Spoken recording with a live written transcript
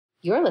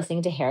You're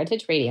listening to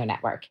Heritage Radio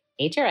Network.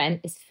 HRN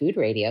is food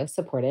radio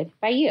supported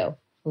by you.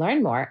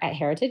 Learn more at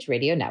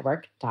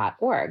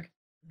heritageradionetwork.org.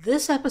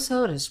 This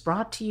episode is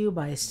brought to you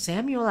by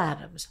Samuel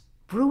Adams,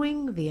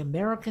 Brewing the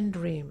American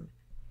Dream.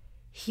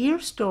 Hear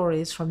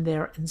stories from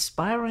their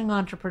inspiring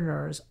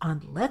entrepreneurs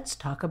on Let's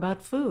Talk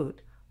About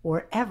Food,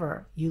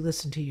 wherever you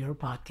listen to your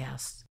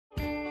podcasts.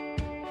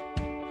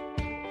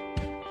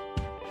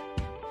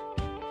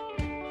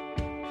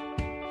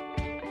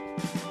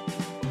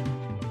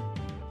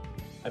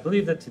 I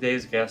believe that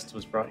today's guest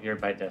was brought here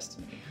by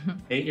destiny.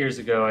 8 years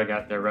ago, I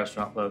got their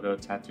restaurant logo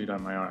tattooed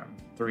on my arm,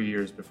 3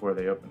 years before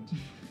they opened.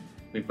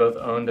 We've both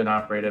owned and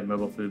operated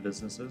mobile food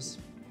businesses,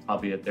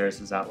 albeit theirs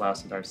has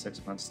outlasted our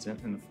 6-month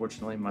stint in a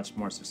fortunately much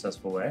more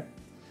successful way.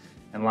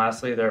 And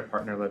lastly, they're a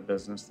partner-led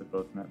business that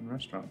both met in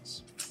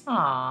restaurants.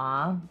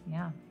 Aww,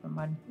 yeah, from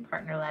one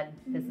partner-led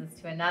business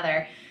to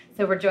another.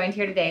 So we're joined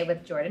here today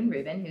with Jordan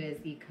Rubin, who is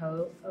the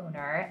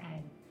co-owner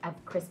of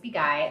Crispy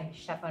Guy and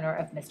chef owner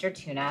of Mr.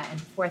 Tuna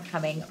and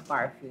forthcoming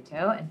Bar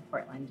Futo in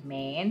Portland,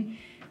 Maine,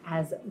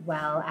 as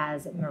well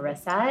as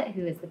Marissa,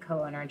 who is the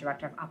co-owner and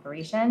director of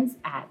operations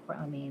at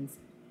Portland, Maine's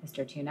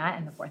Mr. Tuna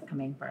and the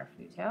forthcoming Bar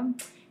Futo.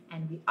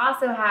 And we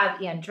also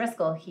have Ian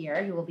Driscoll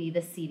here, who will be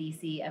the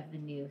CDC of the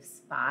new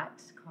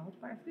spot called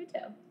Bar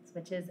Futo,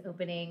 which is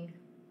opening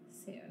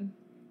soon.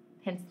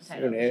 Hence the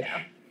title of the show.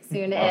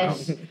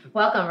 Soon-ish.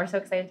 Welcome. We're so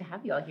excited to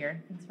have you all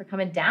here. Thanks for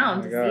coming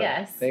down to see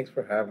us. Thanks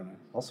for having us.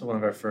 Also one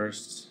of our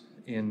first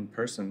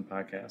in-person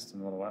podcasts in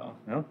a little while,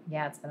 no?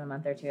 Yeah, it's been a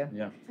month or two.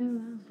 Yeah. Oh,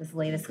 wow. This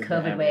latest Good to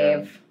COVID have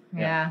wave.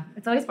 you. Yeah.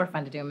 It's always more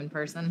fun to do them in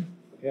person.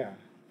 Yeah.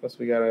 Plus,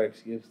 we got an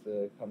excuse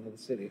to come to the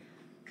city.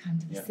 Come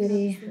to the Yes.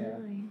 city.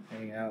 Absolutely.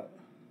 Hang out.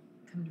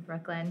 Come to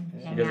Brooklyn.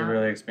 Yeah. Hang You guys out. are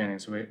really expanding.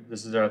 So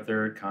this is our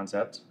third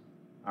concept.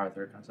 Our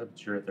third concept.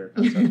 It's your third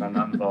concept. I'm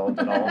not involved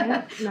at all.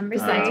 Yep, number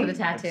Besides six. for the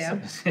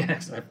tattoo.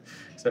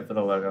 except for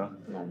the logo.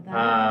 Love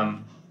that.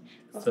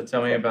 So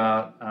tell me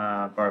about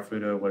Bar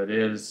Futo, what it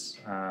is,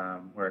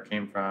 where it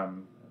came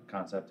from,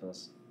 concept to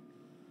us.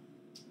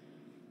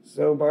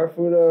 So, Bar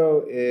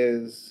Futo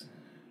is,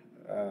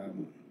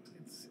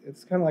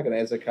 it's kind of like an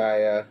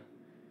izakaya,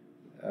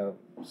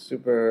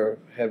 super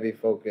heavy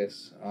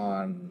focus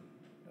on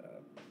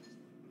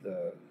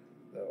the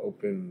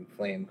open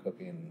flame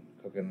cooking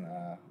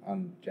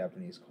on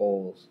Japanese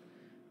coals.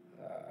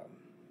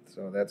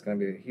 So that's going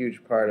to be a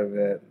huge part of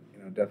it.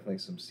 You know, definitely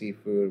some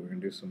seafood. We're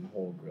going to do some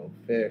whole grilled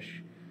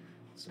fish,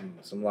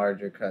 some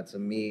larger cuts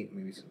of meat,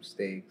 maybe some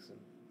steaks, and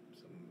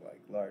some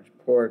like large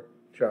pork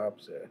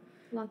chops.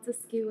 Lots of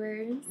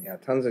skewers. Yeah,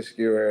 tons of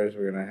skewers.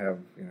 We're going to have,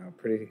 you know,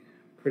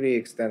 pretty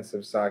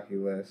extensive sake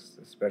list,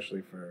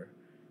 especially for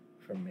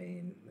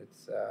Maine.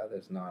 It's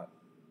there's not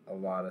a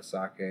lot of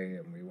sake,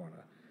 and we want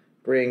to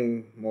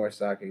bring more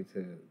sake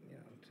to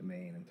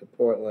Maine and to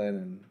Portland.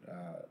 And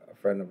a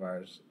friend of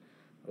ours,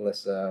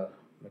 Alyssa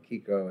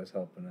Makiko, is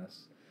helping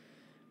us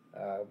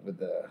with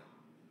the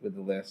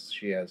list.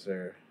 She has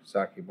her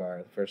sake bar,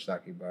 the first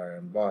sake bar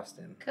in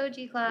Boston.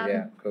 Koji Club.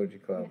 Yeah,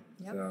 Koji Club.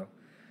 Yeah, yep. So,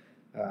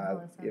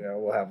 Awesome. you know,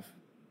 we'll have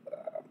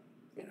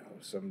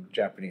some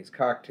Japanese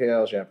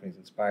cocktails, Japanese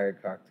inspired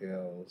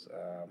cocktails,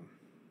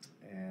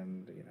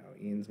 and you know,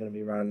 Ian's gonna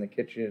be running the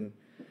kitchen.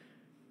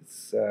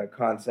 It's a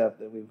concept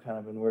that we've kind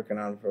of been working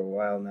on for a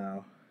while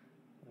now.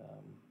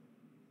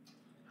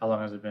 How long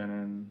has it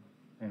been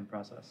in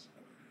process?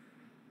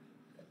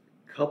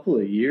 Couple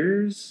of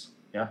years.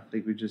 Yeah. I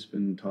think we've just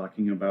been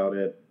talking about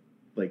it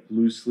like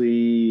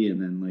loosely,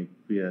 and then like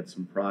we had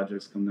some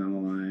projects come down the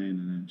line,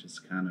 and it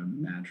just kind of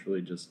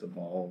naturally just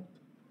evolved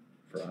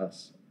for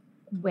us.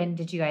 When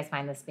did you guys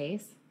find the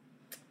space?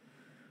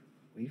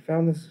 We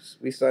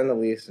signed the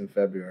lease in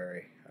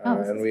February,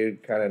 and we were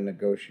kind of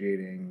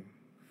negotiating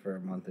for a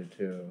month or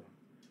two.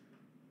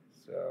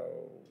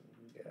 So,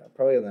 yeah,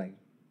 probably like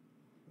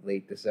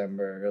late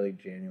December, early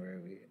January,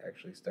 we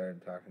actually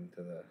started talking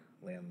to the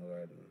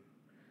landlord, and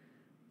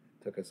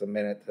it took us a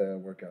minute to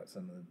work out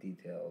some of the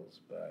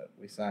details, but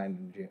we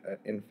signed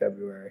in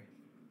February.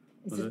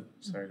 Was it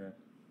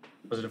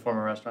a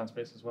former restaurant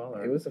space as well?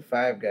 Or? It was the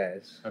Five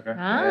Guys. Okay.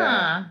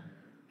 Ah.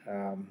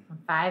 Yeah.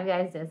 Five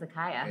Guys to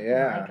Izakaya.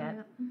 Yeah. I like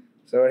it.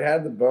 So it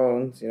had the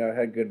bones, you know, it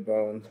had good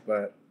bones,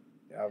 but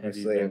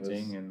obviously Heavy it was,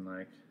 venting and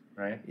like,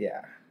 right?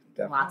 yeah,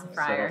 definitely. Lots of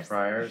fryers. Several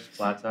fryers,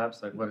 flat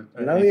tops, like what?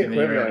 None of the anything that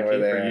you equipment were keep or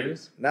there.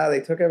 use? No, they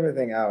took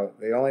everything out.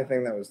 The only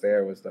thing that was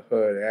there was the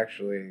hood.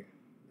 Actually,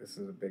 this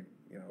is a big,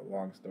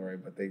 long story,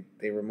 but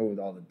they removed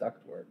all the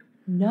ductwork.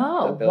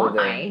 No, The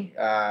building.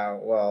 why?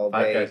 Well,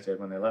 Five Guys did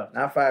when they left.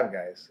 not Five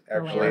Guys.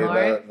 Actually,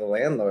 landlord? the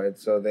landlord.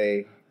 So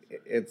the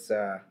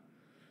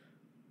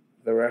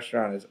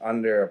restaurant is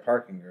under a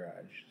parking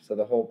garage. So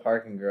the whole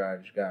parking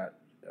garage got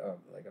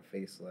like a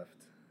facelift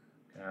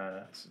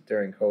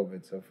during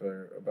COVID. So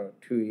for about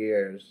 2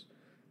 years,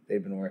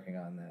 they've been working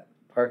on that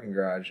parking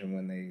garage. And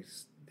when they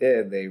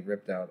did, they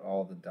ripped out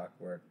all the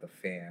ductwork, the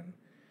fan.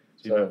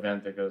 So you have a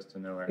vent that goes to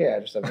nowhere. Yeah,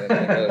 just a vent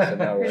that goes to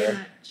Pretty nowhere.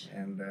 much.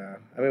 And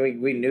I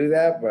mean, we knew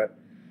that, but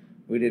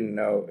we didn't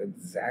know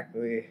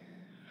exactly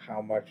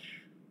how much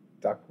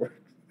ductwork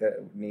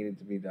that needed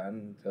to be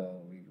done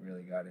until we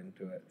really got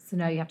into it. So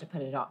now you have to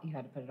put it all. You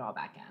had to put it all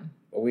back in.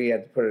 Well, we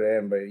had to put it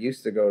in, but it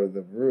used to go to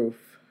the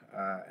roof,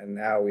 and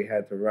now we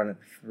had to run it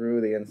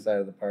through the inside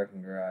of the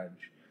parking garage,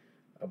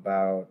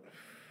 about,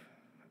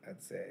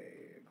 I'd say,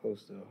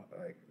 close to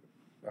like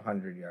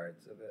 100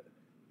 yards of it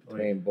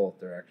between both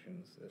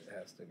directions. It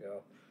has to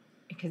go.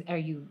 Because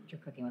you're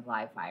cooking with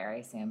live fire, I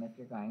assume, if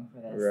you're going for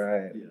this.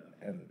 Right.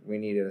 Yeah. And we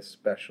needed a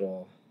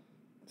special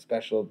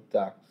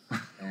ducts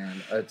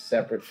and a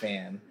separate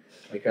fan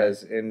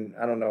because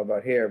I don't know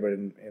about here, but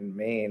in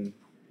Maine,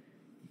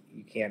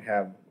 you can't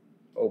have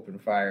open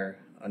fire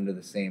under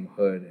the same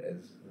hood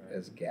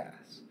as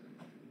gas.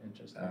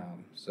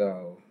 Interesting.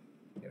 So,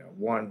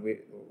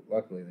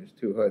 luckily there's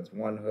two hoods.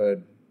 One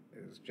hood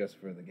is just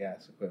for the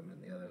gas equipment.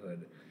 The other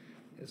hood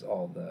is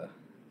all the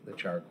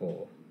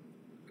charcoal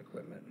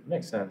equipment.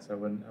 Makes sense. I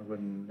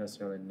wouldn't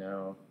necessarily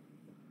know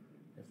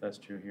if that's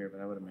true here,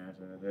 but I would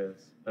imagine it is.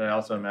 But I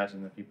also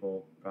imagine that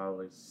people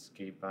probably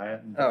skate by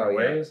it in different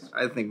ways.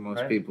 I think most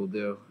right? people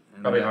do.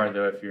 And Probably hard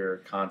though if your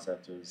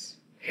concept is.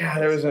 Yeah,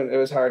 it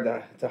was hard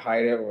to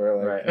hide it. We're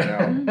like,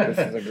 Right. this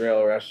is a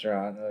grill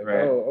restaurant. They're like,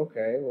 Right. oh,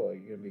 okay. Well,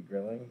 you're gonna be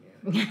grilling.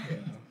 Yeah,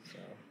 so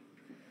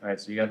All right,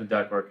 so you got the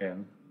ductwork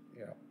in.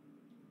 Yeah.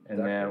 And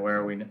then where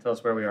are we? Tell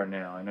us where we are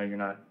now. I know you're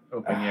not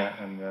open yet,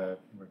 and where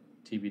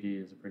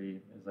TBD is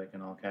like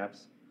in all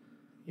caps.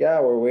 yeah,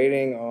 we're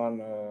waiting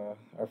on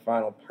our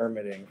final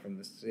permitting from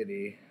the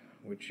city,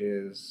 which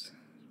has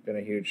been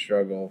a huge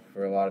struggle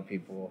for a lot of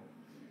people.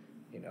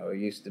 It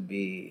used to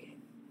be,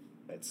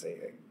 I'd say,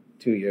 like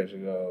 2 years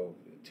ago,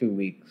 2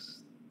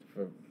 weeks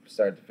for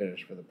start to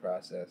finish for the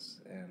process,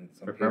 and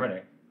some For people,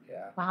 permitting.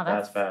 yeah, Wow,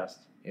 That's that's fast.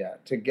 yeah,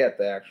 to get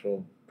the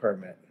actual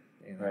permit.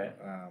 Right.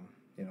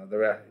 The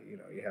rest,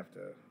 you have to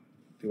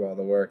do all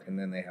the work, and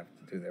then they have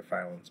to do their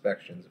final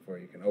inspections before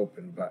you can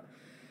open. But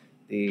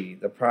the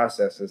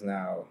process is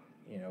now,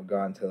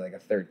 gone to like a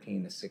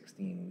 13 to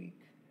 16 week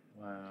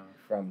Wow.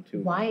 from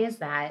 2 Why months. is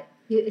that?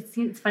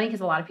 It's funny because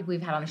a lot of people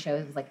we've had on the show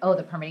is like, oh,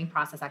 the permitting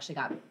process actually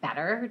got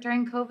better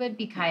during COVID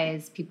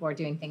because people are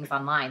doing things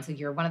online. So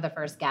you're one of the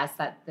first guests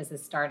that this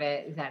has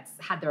started that's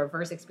had the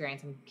reverse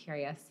experience. I'm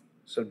curious.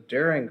 So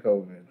during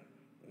COVID,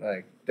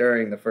 like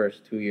during the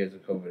first 2 years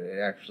of COVID,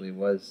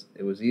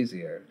 it was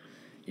easier.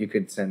 You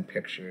could send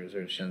pictures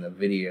or send a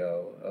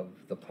video of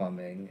the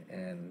plumbing,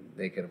 and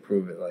they could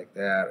approve it like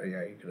that. Or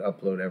you could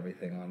upload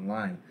everything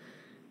online.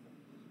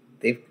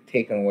 They've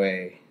taken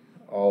away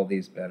all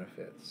these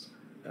benefits.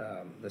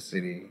 The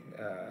city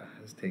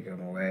has taken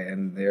them away,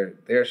 and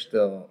they're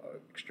still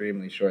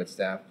extremely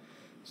short-staffed.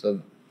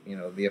 So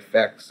the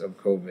effects of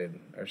COVID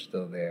are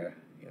still there.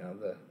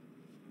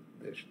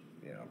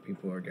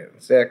 People are getting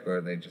sick,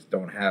 or they just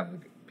don't have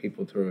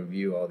people to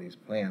review all these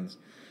plans.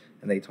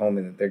 And they told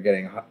me that they're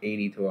getting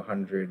 80 to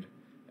 100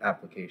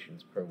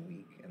 applications per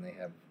week, and they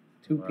have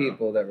two Wow.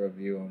 people that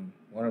review them.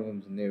 One of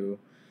them's new,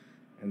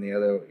 and the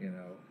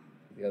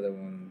other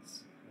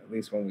ones, at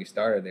least when we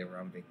started, they were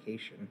on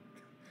vacation.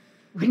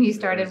 When you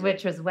started,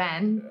 which was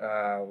when?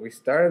 We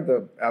started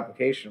the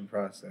application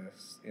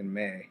process in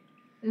May.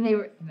 And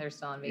they're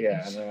still on vacation.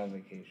 Yeah, and they're on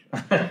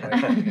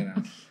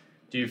vacation.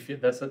 Do you feel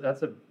that's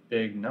a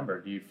big number?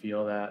 Do you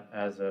feel that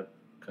as a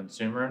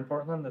consumer in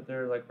Portland that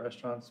there are like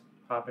restaurants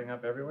popping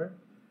up everywhere?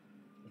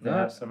 They No.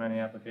 have so many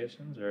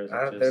applications, or is it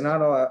just? They're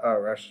not all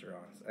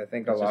restaurants. I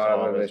think a It's just lot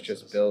all of it's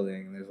businesses. just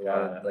building. There's a lot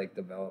Got of it. like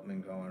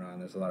development going on.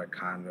 There's a lot of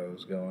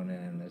condos going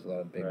in. There's a lot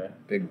of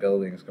Right. big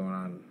buildings going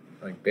on,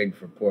 like big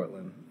for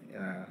Portland,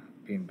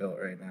 being built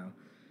right now.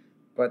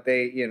 But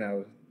they,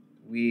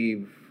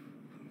 we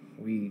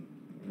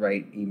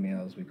write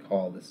emails, we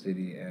call the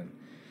city, and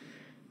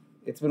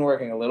it's been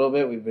working a little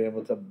bit. We've been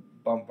able to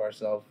bump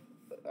ourselves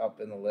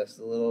up in the list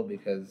a little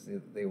because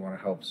they want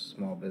to help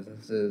small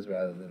businesses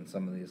rather than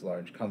some of these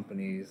large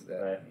companies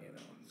that Right.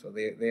 So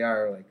they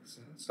are like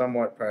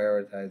somewhat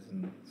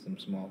prioritizing some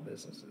small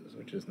businesses,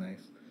 which is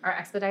nice. Are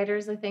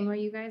expediters a thing where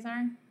you guys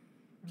are?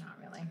 Not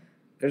really.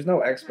 There's no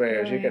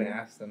expediters. You can really.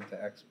 ask them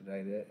to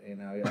expedite it.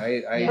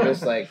 I Yeah.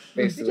 just like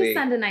We basically. just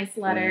send a nice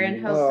letter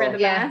and hope Well, for the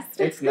yeah.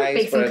 best. It's nice,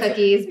 Bake some but it's-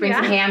 cookies, bring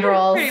some Yeah. hand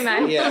rolls. Pretty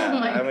much. Yeah,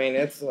 Like- I mean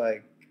it's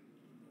like,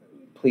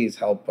 please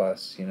help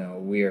us.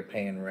 We are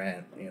paying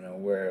rent.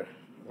 We're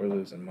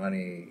losing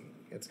money.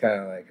 It's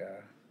kind of like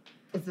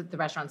Is it the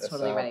restaurant's a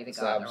totally sob- ready to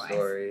go sob otherwise?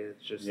 story.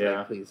 It's just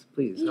Yeah. like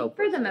please help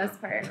For us. the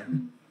most part.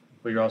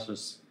 Well, you're also.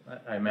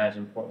 I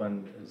imagine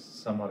Portland is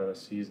somewhat of a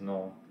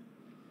seasonal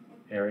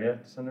area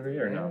to some degree,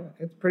 or no?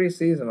 Yeah, it's pretty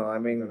seasonal. I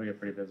mean, We get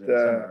pretty busy in the-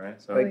 the summer,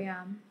 right? So Oh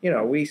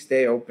yeah. we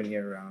stay open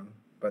year round,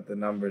 but the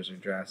numbers are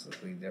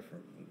drastically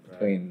different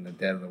between the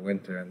dead of the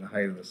winter and the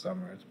height of the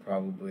summer. It's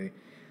probably,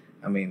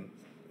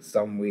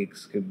 some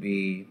weeks could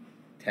be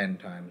 10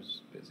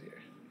 times busier.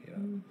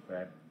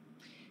 right.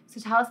 So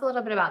tell us a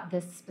little bit about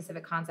this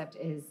specific concept.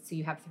 So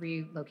you have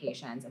 3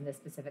 locations, and this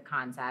specific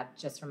concept,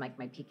 just from like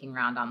my peeking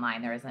around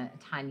online, there isn't a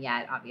ton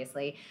yet,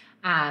 obviously,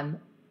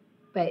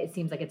 but it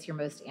seems like it's your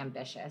most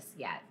ambitious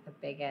yet, the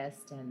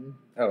biggest, and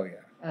Oh yeah,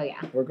 oh yeah,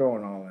 we're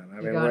going all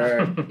in. you're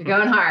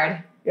going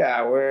hard.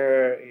 Yeah,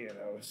 we're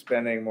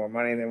spending more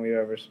money than we've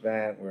ever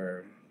spent.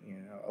 We're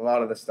a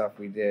lot of the stuff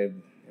we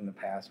did in the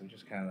past, we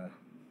just kind of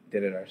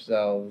did it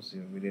ourselves.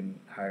 We didn't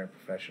hire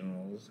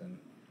professionals, and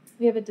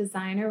We have a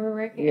designer we're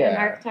working, an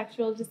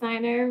architectural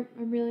designer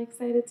I'm really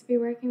excited to be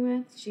working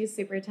with. She's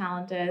super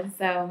talented.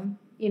 So,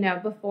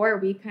 before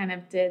we kind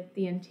of did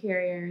the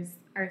interiors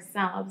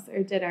ourselves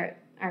or did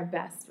our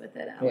best with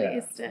it at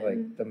least. And,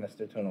 like the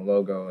Mr. Tuna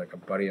logo, like a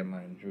buddy of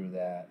mine drew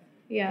that.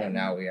 yeah. And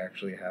now we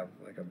actually have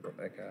like a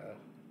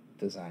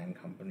design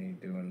company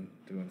doing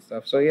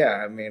stuff. So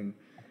yeah, I mean,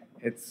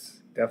 it's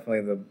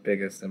definitely the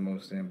biggest and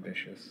most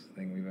ambitious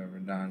thing we've ever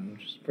done,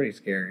 which is pretty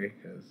scary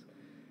because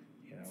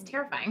It's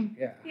terrifying.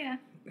 yeah. Yeah.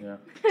 Yeah.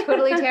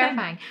 Totally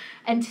terrifying.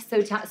 And so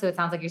it sounds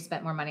like you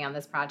spent more money on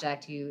this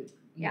project. You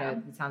Yeah.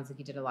 know, it sounds like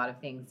you did a lot of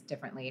things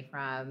differently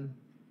from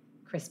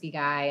Crispy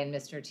Guy and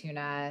Mr.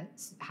 Tuna.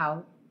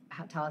 How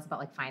tell us about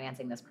like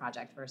financing this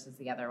project versus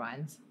the other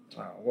ones.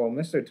 Well,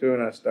 Mr.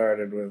 Tuna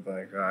started with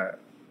like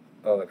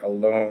a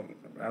loan.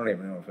 I don't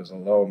even know if it was a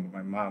loan, but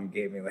my mom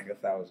gave me like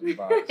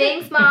 $1,000.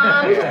 Thanks,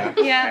 Mom. Yeah.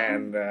 Yeah.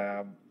 And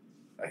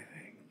I think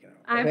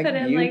I think put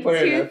in you like put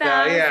in $2,000.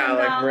 yeah,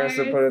 like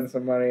Marissa put in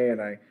some money,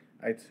 and I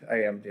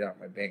emptied out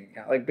my bank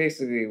account. Like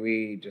basically,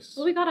 we just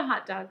Well, we got a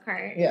hot dog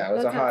cart. yeah, it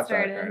was That's a how it hot dog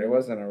started. cart. It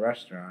wasn't a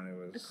restaurant. It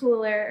A was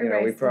cooler. we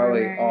rice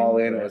probably warmer. all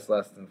in Right. was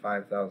less than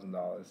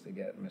 $5,000 to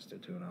get Mr.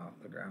 Tuna off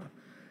the ground,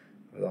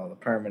 with all the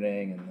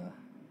permitting and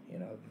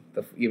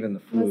even the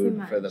food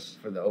Wasn't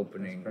for much. the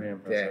opening Pretty day.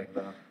 impressive.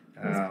 Though.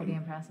 That's pretty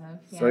impressive.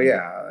 So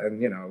yeah,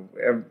 and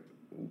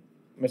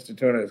Mr.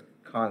 Tuna is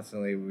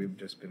constantly. We've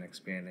just been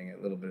expanding it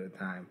a little bit at a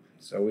time.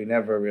 So we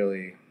never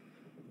really,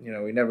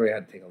 we never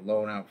had to take a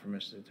loan out for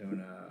Mr.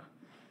 Tuna.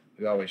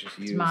 We always just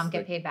used. Does Mom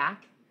get paid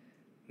back?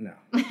 No.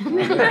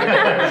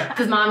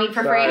 Does Mom eat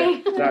for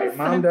free? Sorry,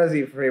 Mom does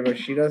eat free, but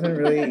she doesn't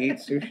really eat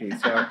sushi.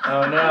 So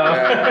Oh no.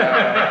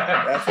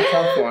 that's a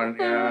tough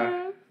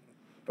one.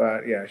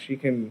 But yeah, she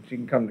can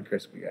come to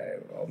Crispy Guy.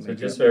 So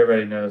just so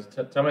everybody knows,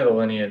 tell me the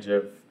lineage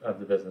of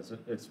the business.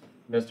 It's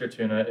Mr.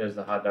 Tuna is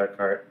the hot dog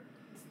cart.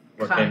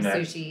 What came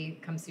next?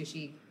 Come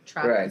sushi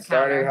truck. Right,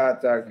 started counter.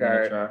 hot dog And then the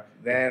cart. truck.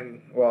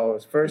 Then, well, it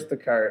was first the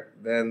cart,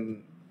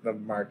 then the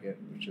market,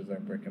 which is our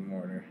brick and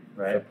mortar,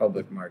 the Right.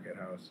 public market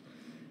house.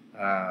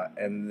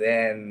 And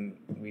then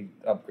we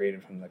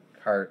upgraded from the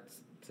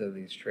carts to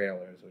these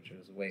trailers, which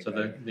is way So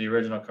better. the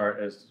original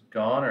cart is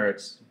gone, or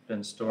it's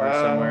been stored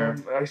somewhere.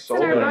 I It's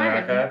sold in it. our in your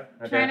barn. archive?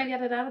 Okay. Trying to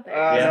get it out of there.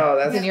 Yeah. No,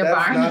 that's In your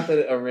that's barn? not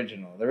the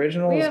original. The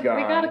original We is have- we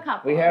gone. got a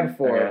couple. We had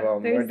 4 Okay. of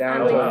them. There's We're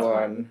down at to least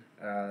one.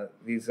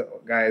 These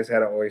guys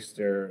had an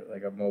oyster,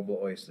 like a mobile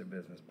oyster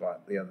business,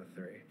 bought the other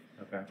 3.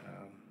 Okay.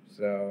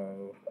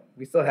 So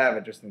we still have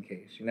it just in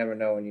case. You never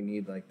know when you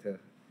need like to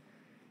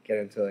get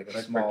into like a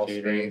Like small for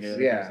catering, space.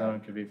 or Yeah,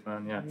 something could be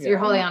fun. Yeah. So you're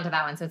holding on to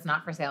that one, so it's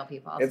not for sale,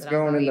 people. It's so don't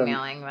going go in the-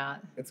 emailing about.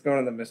 it's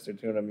going to the Mr.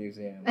 Tuna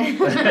Museum.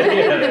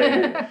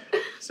 Yeah.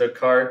 So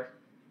cart,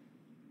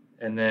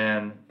 and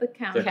then The the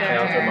counter.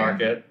 counter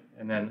market,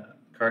 and then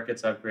cart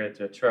gets upgraded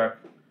to a truck,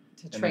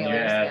 To and then trailers, you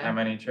add yeah. how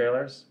many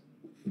trailers?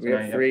 So We now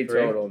have you 3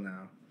 total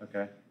now.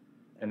 Okay.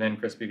 And then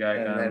Crispy Guy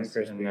And then comes.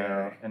 Crispy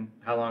Guy. And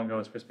how long ago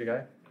was Crispy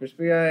Guy?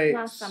 Crispy Guy.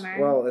 Last summer.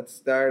 Well,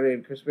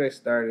 Crispy Guy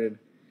started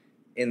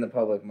in the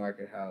public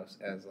market house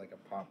as like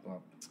a pop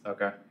up.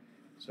 Okay.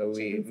 So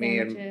Chicken me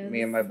sandwiches.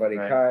 and my buddy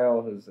Right.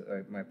 Kyle, who's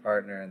my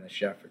partner and the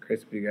chef at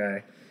Crispy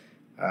Guy,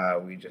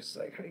 we just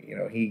like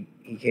he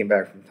came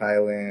back from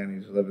Thailand. He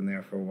was living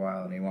there for a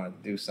while, and he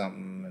wanted to do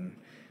something, and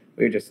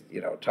we would just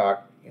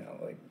talk,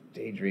 like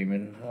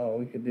daydreaming. Oh,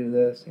 we could do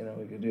this,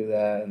 we could do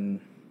that, and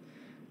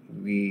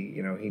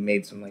he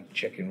made some like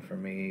chicken for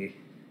me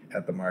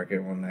at the market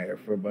one night, or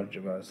for a bunch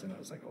of us, and I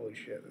was like, holy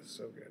shit, this is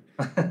so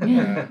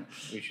good.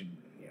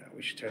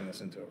 We should turn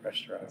this into a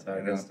restaurant. That's how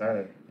it got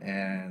started.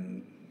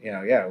 And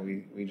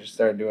we just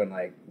started doing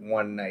like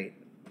one night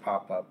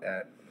pop up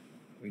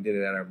we did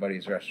it at our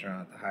buddy's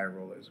restaurant, the High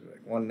Rollers. We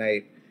like one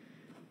night,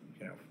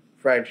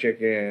 fried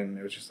chicken.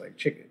 It was just like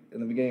chicken. In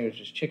the beginning, it was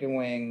just chicken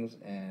wings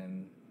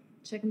and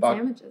Chicken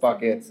sandwiches.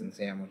 buckets and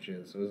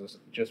sandwiches. It was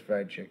just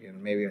fried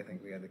chicken. Maybe I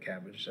think we had the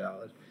cabbage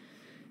salad.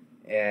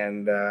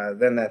 And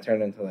then that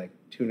turned into like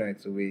 2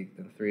 nights a week,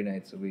 then 3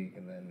 nights a week,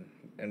 and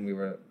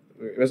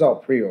it was all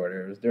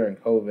pre-order. It was during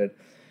COVID,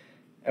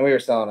 and we were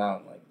selling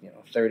out in like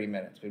 30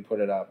 minutes. We put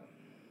it up,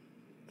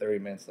 30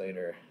 minutes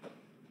later,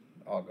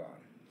 all gone.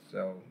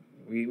 So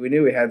we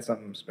knew we had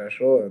something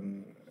special,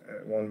 and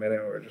at one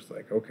minute we were just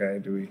like, okay,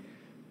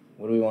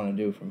 what do we want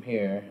to do from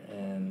here?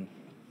 And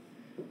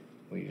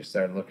we just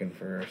started looking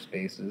for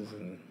spaces,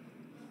 and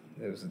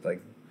it was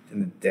like in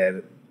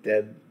the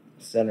dead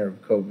center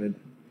of COVID,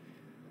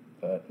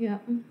 but Yeah.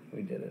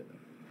 we did it.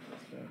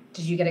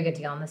 Did you get a good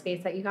deal on the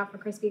space that you got for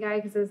Crispy Guy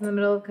because it was in the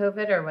middle of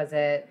COVID, or was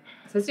it?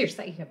 So this is your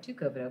site. You have 2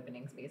 COVID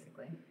openings,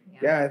 basically.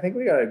 Yeah, I think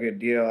we got a good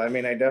deal. I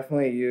mean, I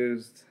definitely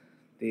used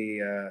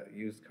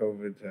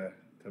COVID to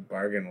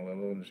bargain a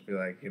little and just be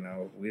like, we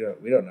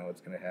don't know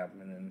what's going to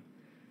happen in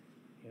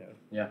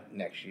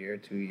next year,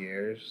 2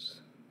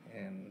 years,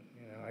 and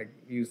I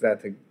used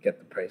that to get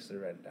the price of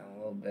the rent down a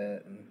little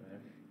bit and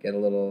get a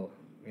little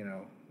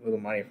little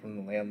money from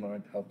the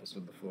landlord to help us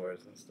with the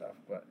floors and stuff.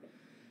 But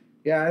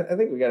yeah, I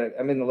think we got it.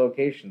 I mean, the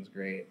location's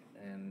great,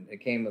 and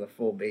it came with a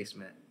full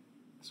basement,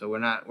 so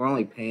we're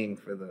only paying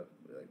for the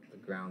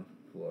ground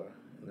floor,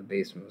 and the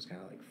basement was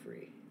kind of like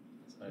free.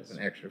 Nice. It's an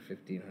extra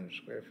 1,500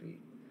 square feet.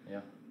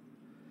 Yeah.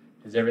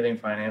 Is everything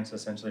financed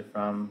essentially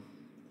from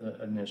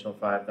the initial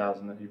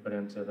 $5,000 that you put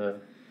into the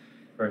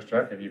first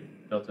truck? Have you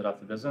built it off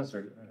the business,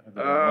 or have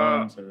there been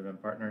loans? Have there been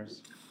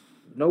partners?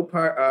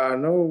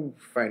 No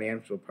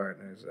financial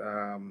partners.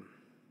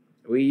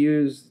 We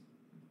use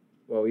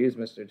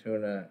Mr.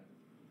 Tuna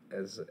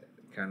as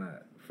kind of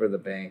for the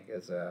bank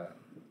as a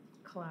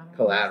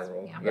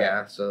collateral.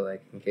 Yeah. So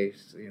like in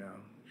case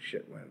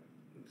shit went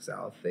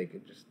south, they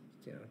could just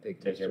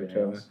take Mr.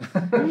 Tuna.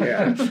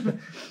 Yeah.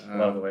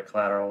 Love the way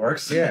collateral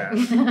works. Yeah.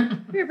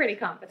 We're pretty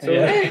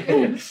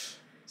competent.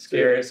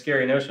 So,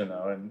 scary notion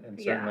though, and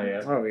certainly.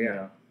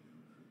 Yeah.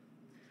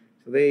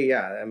 So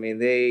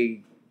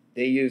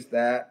they used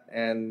that,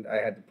 and I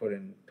had to put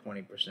in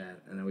 20%,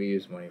 and then we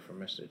used money from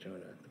Mr. Tuna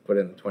to put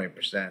in the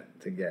 20%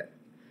 to get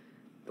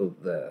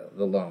the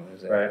loan.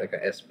 Is like a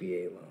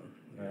SBA loan?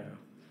 Right.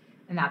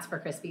 And that's for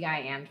Crispy Guy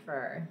and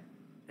for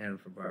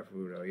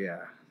Barfudo,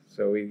 yeah.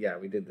 So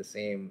we did the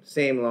same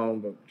loan,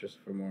 but just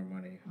for more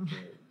money.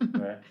 For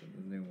the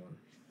new one.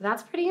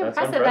 That's pretty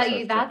impressive.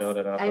 That to build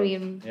it up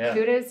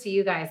kudos to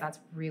you guys. That's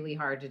really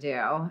hard to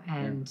do,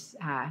 and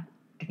I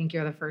think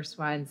you're the first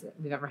ones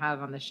we've ever had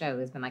on the show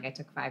who's been like, I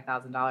took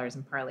 $5,000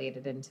 and parlayed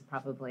it into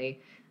probably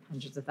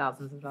hundreds of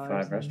thousands of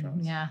dollars. 5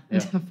 restaurants.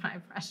 Into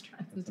 5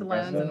 restaurants, into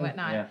loans and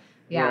whatnot.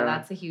 Yeah,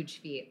 that's a huge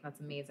feat.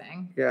 That's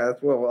amazing. Yeah,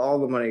 all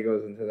the money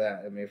goes into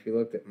that. I mean, if you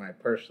looked at my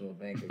personal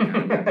bank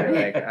account, you'd be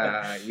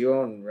like, you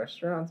own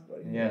restaurants?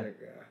 But there's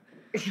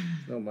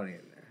no money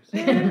in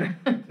there.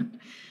 So.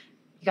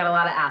 You got a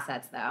lot of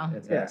assets, though.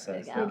 It's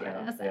assets.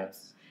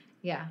 Assets.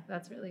 Yeah,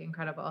 that's really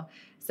incredible.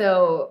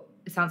 So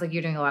it sounds like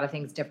you're doing a lot of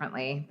things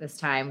differently this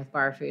time with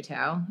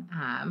Barfuto.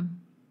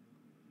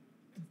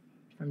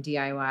 From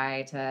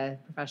DIY to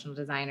professional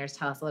designers.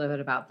 Tell us a little bit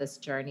about this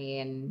journey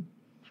and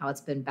how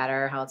it's been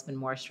better, how it's been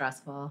more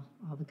stressful,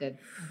 all the good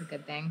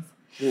things.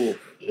 Ooh.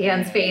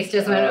 Ian's face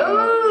just went,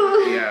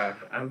 ooh. Yeah,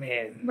 I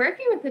mean.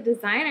 Working with the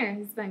designer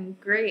has been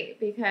great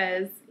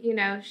because,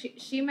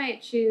 she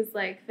might choose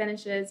like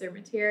finishes or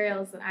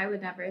materials that I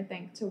would never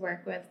think to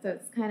work with. So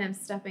it's kind of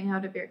stepping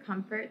out of your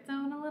comfort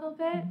zone a little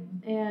bit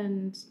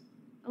and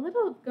a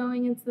little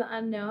going into the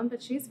unknown,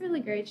 but she's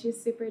really great.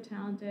 She's super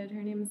talented.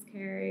 Her name is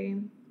Carrie.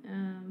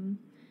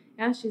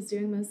 She's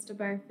doing most of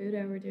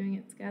Barfudo. We're doing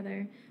it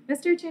together.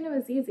 Mr. Tuna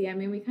was easy. I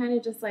mean, we kind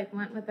of just like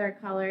went with our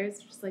colors,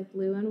 just like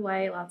blue and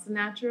white, lots of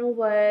natural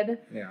wood.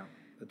 Yeah,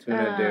 the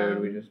tuna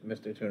dude.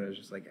 Mr. Tuna is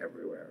just like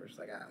everywhere. We're just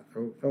like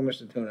throw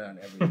Mr. Tuna on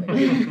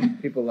everything.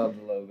 People love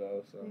the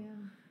logo, so.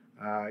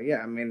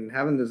 Yeah. I mean,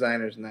 having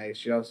designers nice.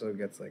 She also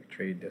gets like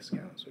trade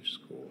discounts, which is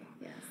cool.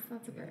 Yes,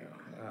 that's a great.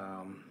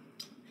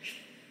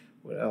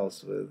 What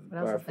else with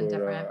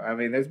Barfudo? I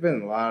mean, there's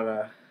been a lot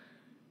of.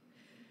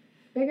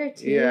 Bigger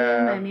team.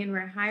 Yeah. I mean,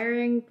 we're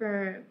hiring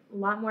for a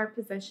lot more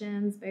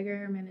positions,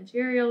 bigger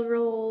managerial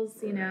roles.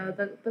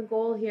 The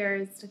goal here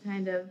is to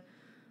kind of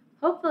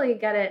hopefully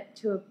get it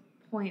to a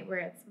point where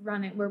it's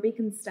running, where we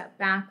can step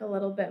back a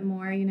little bit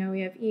more.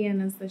 We have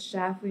Ian as the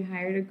chef. We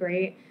hired a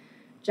great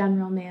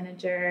general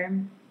manager,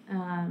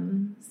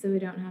 so we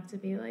don't have to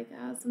be like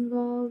as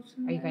involved.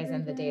 Are you guys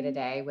in the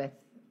day-to-day with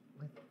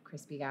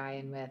Crispy Guy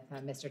and with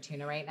Mr.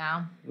 Tuna right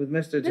now? With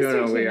Mr.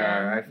 Tuna, we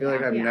are. I feel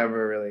like I'm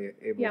never really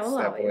able to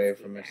step away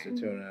from Mr.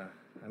 Tuna.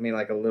 I mean,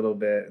 like a little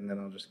bit, and then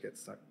I'll just get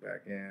sucked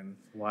back in.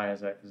 Why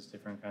is that? Because it's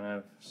different kind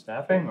of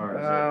staffing, or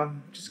is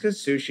it... just because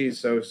sushi is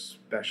so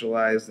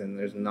specialized, and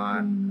there's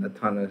not a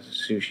ton of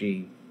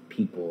sushi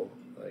people,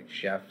 like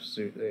chefs,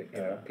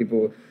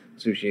 people with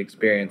sushi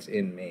experience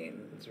in Maine.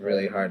 It's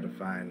really hard to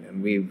find,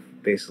 and we've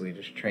basically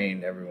just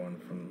trained everyone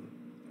from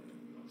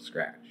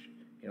scratch.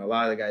 A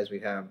lot of the guys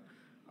we have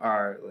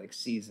are like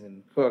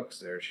seasoned cooks,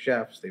 they're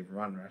chefs, they've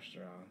run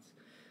restaurants,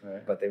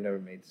 but they've never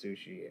made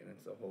sushi, and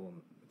it's a whole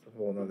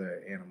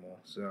other animal.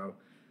 So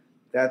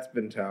that's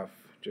been tough,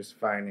 just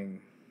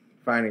finding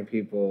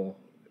people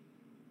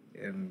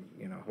and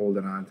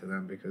holding on to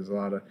them, because a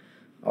lot of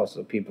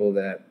also people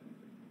that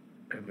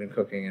have been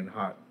cooking in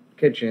hot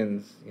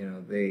kitchens,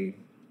 it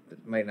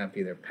might not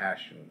be their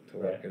passion to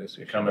work at a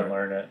sushi come bar. And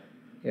learn it.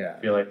 Yeah.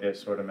 Feel like they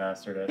sort of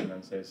mastered it and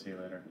then say, see you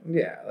later.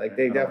 Yeah, like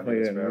they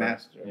definitely didn't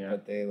master it,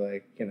 but they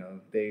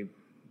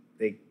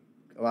they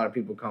a lot of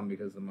people come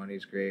because the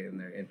money's great and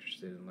they're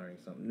interested in learning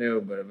something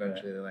new, but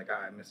eventually they're like,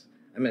 I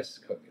miss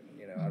cooking,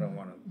 I don't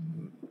want to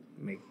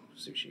make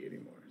sushi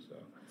anymore. So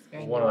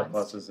one of the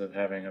pluses of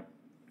having a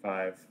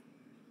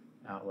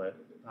 5-outlet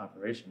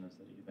operation is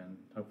that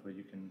hopefully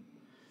you can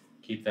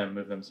keep them,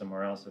 move them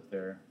somewhere else if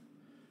they're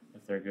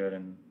good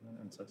and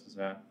such as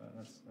that.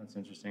 But that's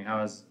interesting.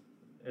 How is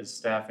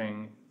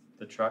staffing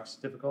the trucks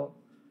difficult?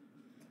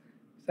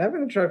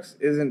 Staffing the trucks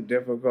isn't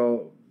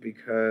difficult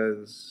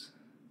because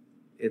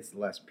it's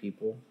less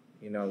people.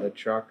 The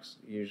trucks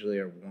usually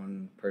are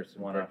one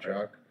person per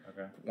truck.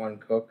 Okay. One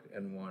cook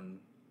and one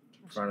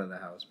front of the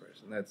house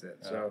person. That's it.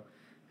 So,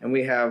 and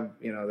we have,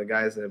 you know, the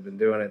guys that have been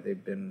doing it.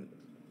 They've been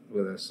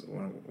with us.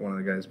 One of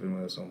the guys has been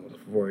with us almost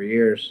 4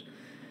 years.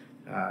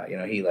 You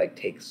know, he like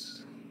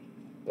takes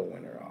the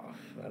winter off.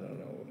 I don't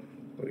know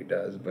what he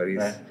does, but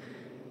he's,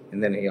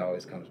 and then he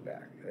always comes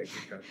back. Like,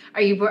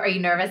 Are you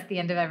nervous at the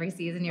end of every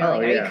season? You're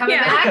like, are you coming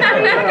Yeah. back?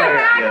 Are you coming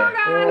back? Oh,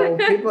 God.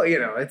 Well, people, you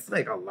know, it's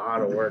like a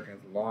lot of work and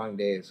long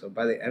days. So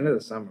by the end of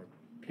the summer,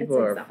 people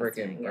are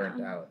exhausting, freaking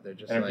burnt out. They're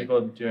just And are like,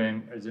 people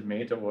doing, is it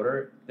made to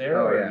order there,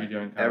 Oh, or yeah. are you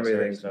doing commissary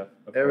Everything's- stuff?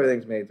 before?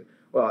 everything's made.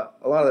 Well,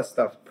 a lot of the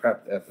stuff's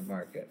prepped at the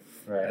market,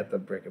 Right. at the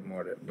brick and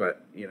mortar.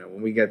 But you know,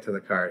 when we get to the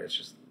cart, it's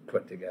just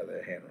put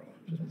together, hand roll.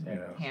 Just, you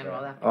know, Hand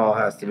roll that. all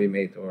has to be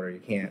made to order. You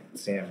can't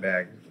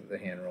sandbag the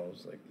hand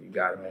rolls. Like you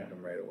got to make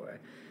them right away.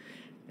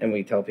 And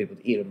we tell people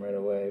to eat them right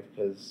away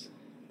because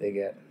they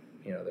get,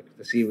 you know,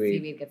 the seaweed.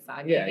 Seaweed gets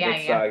soggy. Yeah, it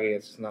gets soggy.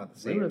 It's just not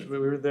the We same.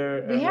 were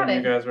there We had when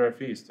you it. guys were at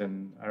Feast,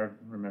 and I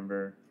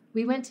remember.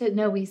 We went to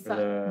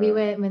we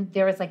went when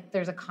there's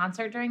a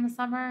concert during the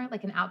summer,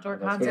 like an outdoor Oh,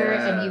 that's concert, right.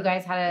 and you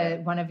guys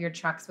had one of your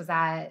trucks was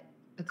at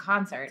the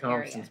concert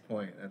Thompson's area.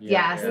 Point. That's-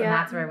 Yes, and Yeah.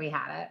 that's where we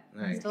had it. It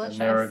was Nice. delicious.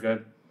 And they were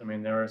good. I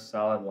mean, there were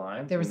solid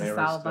lines. There was and a they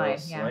solid were line,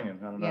 still yeah. slinging.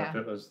 I don't know Yeah. if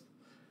it was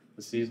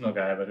the seasonal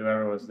guy, but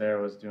whoever was there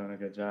was doing a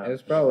good job. It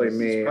was probably It's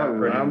me.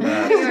 probably I'm-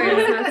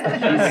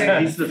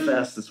 fast. He's the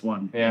fastest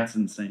one. Yeah. It's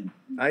insane.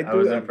 I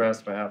was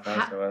impressed by how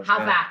fast it was. How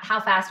yeah. fast? How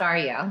fast are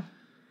you?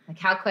 Like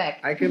how quick?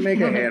 I could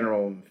make a hand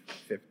roll in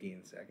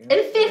 15 seconds.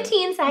 In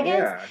 15 seconds?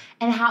 Yeah.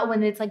 And how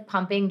when it's like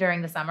pumping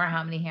during the summer,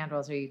 how many hand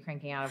rolls are you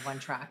cranking out of one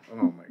truck? Oh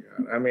my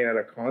god. I mean, at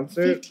a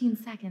concert, 15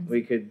 seconds.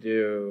 we could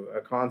do a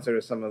concert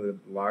of some of the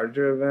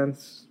larger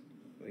events.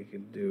 We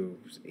could do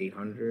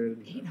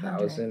 800,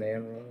 1,000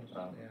 hand rolls.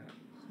 Wow. Yeah.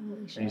 Holy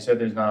And you shit. said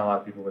there's not a lot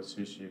of people with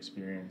sushi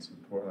experience in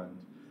Portland.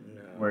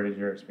 No. Where did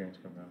your experience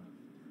come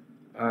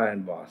from?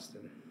 In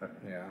Boston. Okay.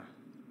 Yeah.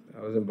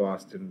 I was in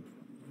Boston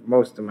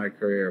most of my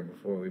career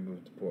before we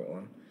moved to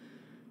Portland.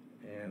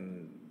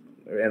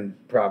 And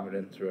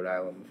Providence, Rhode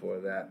Island before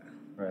that.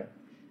 Right.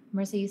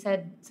 Marissa, you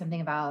said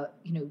something about,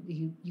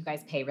 you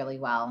guys pay really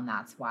well, and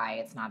that's why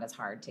it's not as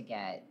hard to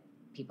get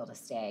people to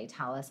stay.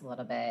 Tell us a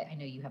little bit. I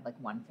know you have like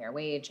one fair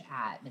wage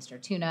at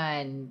Mr. Tuna,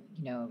 and,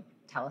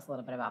 tell us a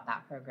little bit about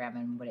that program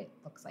and what it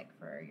looks like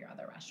for your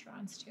other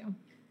restaurants too.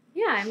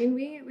 Yeah, I mean,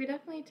 we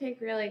definitely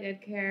take really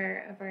good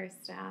care of our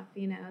staff.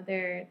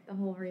 They're the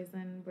whole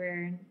reason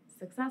we're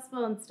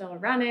successful and still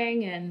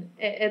running, and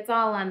it's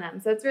all on them.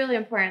 So it's really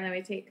important that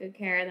we take good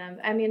care of them.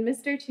 I mean,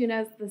 Mr.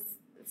 Tuna's, the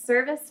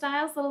service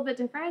style is a little bit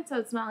different, so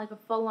it's not like a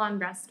full-on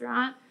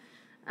restaurant.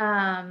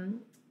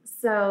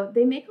 So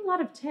they make a lot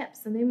of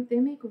tips, and they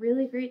make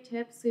really great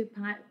tips. We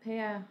pay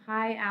a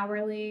high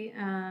hourly.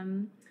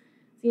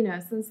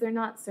 Since they're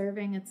not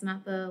serving, it's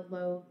not the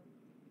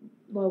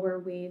lower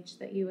wage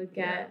that you would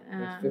get.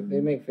 They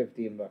make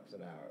 $15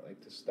 an hour,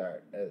 like to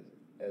start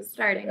as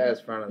Starting.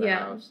 as front of the Yeah.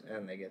 house,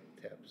 and they get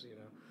tips.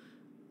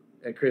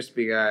 At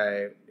Crispy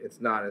Guy, it's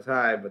not as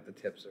high, but the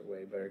tips are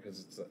way better because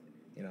it's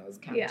It's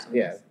counter Yeah. service.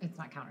 Yeah. It's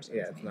not counter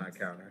service. yeah, it's not it's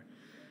counter.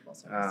 full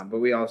service. But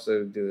we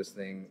also do this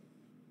thing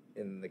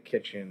in the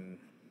kitchen.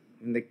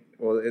 In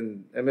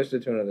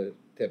Mr. Tuna, the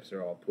tips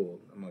are all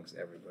pooled amongst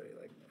everybody,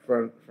 like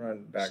front,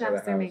 back of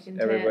Chefs the are house. making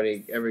Everybody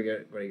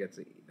tips. gets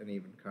an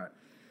even cut.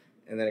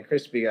 And then at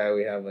Crispy Guy,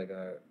 we have like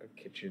a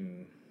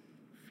kitchen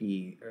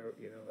fee, or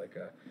like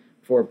a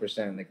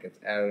 4% that gets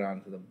added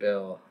onto the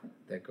bill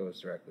that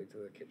goes directly to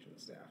the kitchen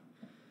staff.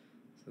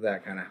 So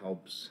that kind of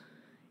helps,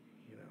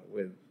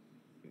 with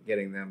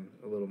getting them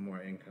a little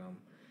more income.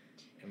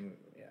 And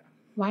yeah.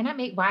 Why not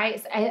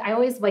I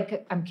always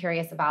I'm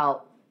curious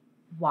about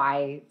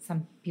why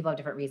some people have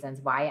different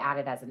reasons. Why add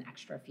it as an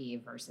extra fee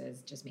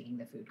versus just making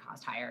the food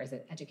cost higher? Is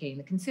it educating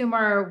the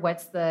consumer?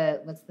 What's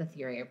the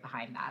theory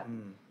behind that?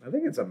 I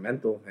think it's a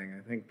mental thing.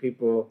 I think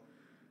people,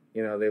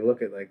 they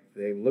look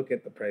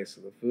at the price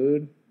of the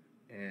food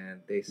and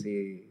they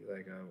see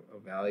like a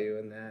value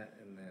in that,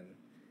 and then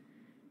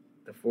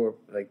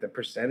the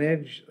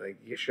percentage,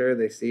 sure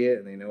they see it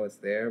and they know it's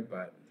there,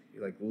 but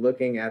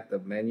looking at the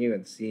menu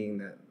and seeing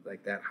that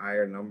that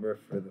higher number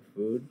for the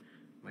food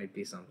might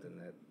be something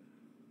that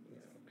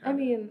I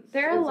mean,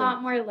 they're a isn't-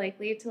 lot more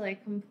likely to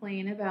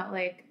complain about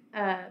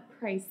a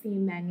pricey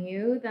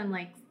menu than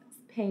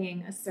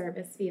paying a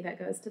service fee that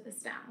goes to the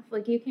staff.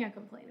 You can't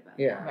complain about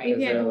Yeah, that. You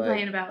because can't they're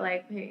complain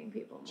about paying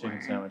people more.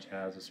 Chicken sandwich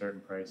has a certain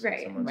price Right.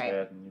 in someone's Right.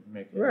 head, and you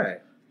make it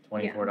right.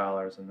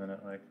 $24, and then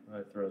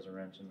it throws a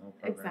wrench in the whole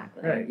program.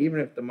 Exactly. Right, even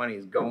if the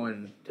money's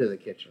going to the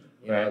kitchen,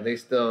 Right. they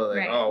still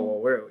Right. oh well,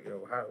 where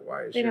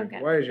why is They your don't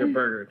get why is your it.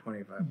 burger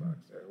 $25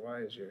 or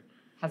why is your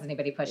Has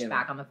anybody pushed You know.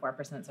 back on the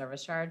 4%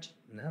 service charge?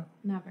 no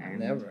Never.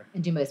 never.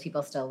 And do most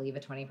people still leave a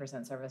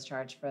 20% service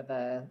charge for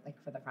the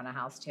front of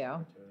house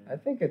too? I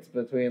think it's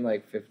between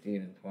 15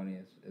 and 20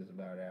 is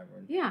about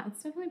average. Yeah,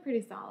 it's definitely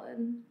pretty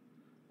solid.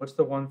 What's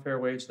the one fair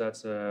wage? Is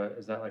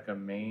that like a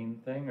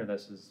Maine thing, or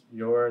this is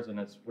yours? And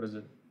what does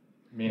it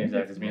mean I think exactly?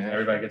 it's Does it mean national.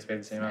 everybody gets paid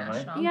the same amount of money?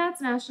 National. Yeah,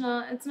 it's national.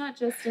 It's not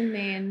just in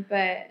Maine,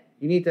 but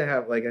You need to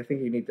have I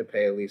think you need to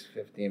pay at least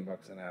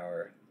 $15 an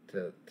hour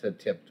to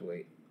tip to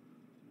wait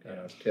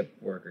tip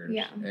workers.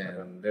 Yeah.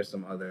 And there's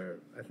some other.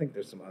 I think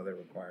there's some other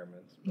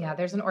requirements. Yeah,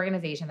 there's an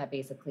organization that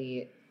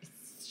basically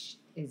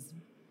is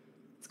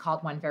it's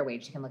called One Fair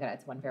Wage. You can look at it.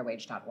 It's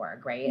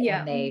onefairwage.org, right? Yeah.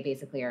 And they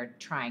basically are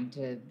trying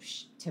to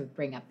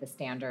bring up the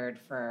standard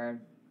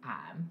for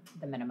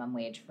the minimum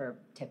wage for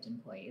tipped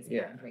employees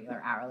and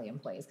regular hourly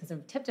employees. Because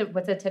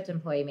what's a tipped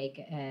employee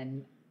make,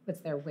 and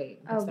what's their wage?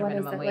 What's their what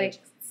minimum is it, wage?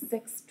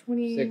 like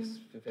 $6.20?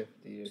 $6.50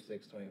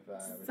 or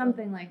 $6.25.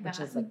 Something like that.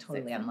 Which is like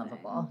totally 6 something.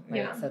 unlivable, right?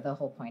 Yeah. So the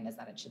whole point is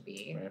that it should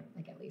be Right.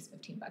 like at least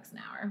 $15 an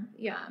hour,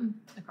 Yeah.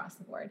 across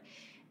the board.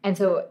 And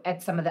so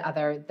at some of the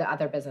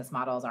other business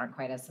models aren't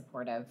quite as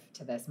supportive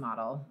to this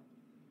model,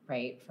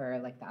 right? For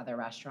like the other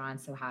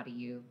restaurants. So how do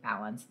you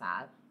balance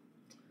that?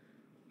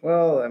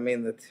 Well, I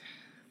mean the tips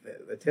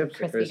at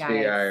Crispy Crispy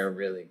Guys. Guy are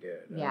really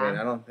good. Yeah. I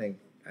mean,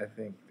 I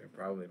think they're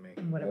probably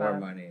making What more about-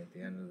 money at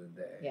the end of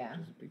the day. Yeah.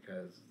 Just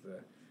because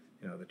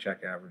the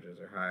check averages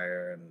are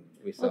higher and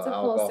we sell Well, it's a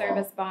alcohol. full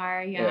service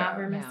bar, Yeah.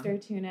 where Yeah.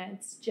 Mr. Tuna,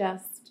 it's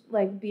just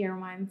like beer,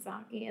 wine,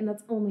 sake, and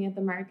that's only at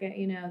the market.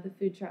 The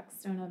food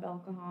trucks don't have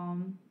alcohol.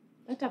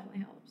 That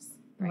definitely helps.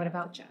 And what bring up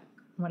about- the check?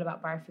 What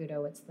about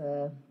Barfudo? What's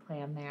the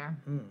plan there?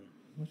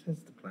 What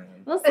is the plan?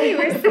 We'll see.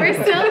 We're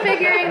still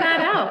figuring that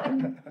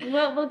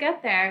out. We'll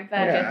get there,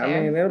 but Yeah, I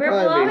mean, it'll we'll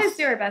probably be always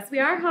do our best. We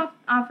are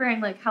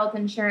offering like health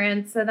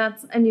insurance, so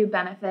that's a new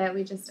benefit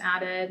we just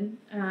added.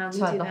 We To do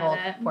the that whole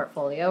at-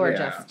 portfolio or Yeah.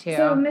 just two?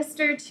 So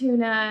Mr.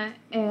 Tuna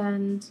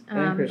and Crispy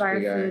Guy.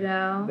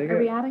 Barfudo. They Are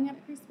we got- adding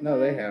up Crispy No,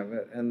 they Guy? have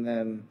it, and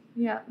then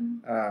Yeah.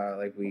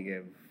 like we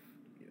give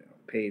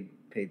paid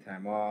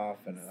time off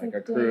and like Sick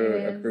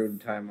accrued days.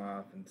 time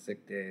off and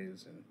sick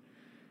days and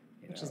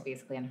Which is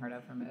basically unheard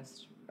of for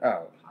most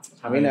oh,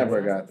 hospitality we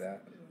never businesses. got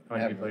that. How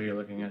many Ever. people are you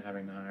looking at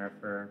having to hire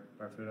for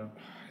Barfudo?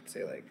 I'd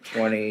say like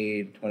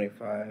 20,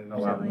 25, Oh,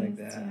 wow. something like At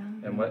least, that.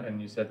 yeah.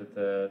 And you said that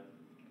the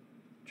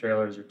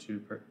trailers are two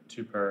per.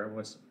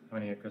 How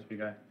many at Crispy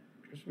Guy?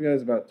 Crispy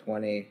Guy's about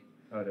 20.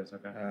 Oh, it is,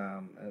 okay.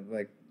 And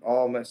like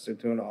all Mr.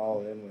 Tuna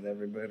all in with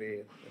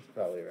everybody, it's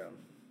probably around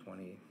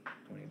 20.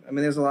 I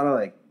mean, there's a lot of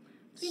like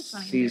Between 20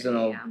 and 30,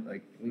 seasonal, yeah.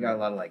 like we got a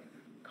lot of like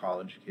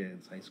college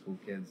kids, high school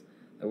kids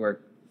that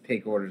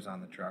take orders on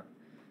the truck.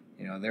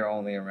 They're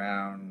only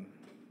around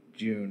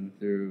June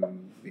through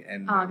the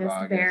end of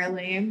August.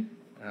 Barely.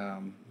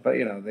 But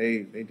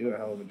they do a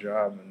hell of a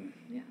job, and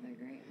Yeah, they're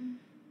great.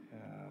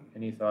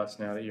 Any thoughts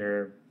now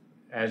that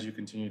as you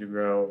continue to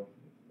grow,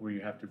 where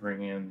you have to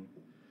bring in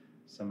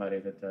somebody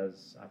that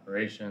does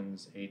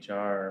operations,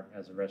 HR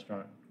as a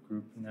restaurant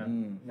group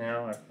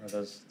now? Are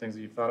those things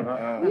that you've thought about?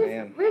 oh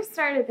man, We've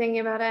started thinking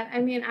about it.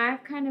 I mean,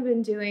 I've kind of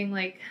been doing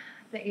like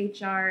the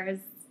HRs.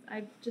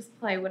 I just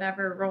play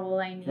whatever role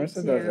I need Marissa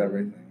to. does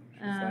everything.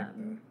 She's like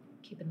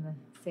Keeping the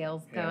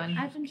sales Yeah. going.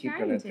 I've been Keeping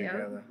trying it to.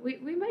 together.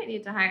 We might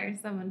need to hire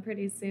someone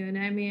pretty soon.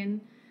 I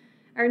mean,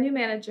 our new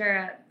manager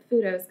at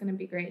Fudo is going to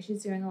be great.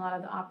 She's doing a lot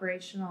of the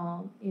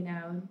operational,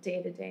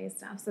 day-to-day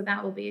stuff. So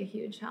that will be a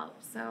huge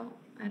help. So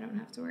I don't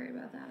have to worry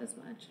about that as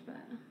much. But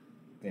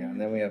yeah, and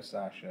then we have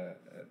Sasha,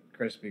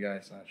 Crispy Guy.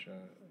 Sasha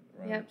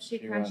runs. Yep,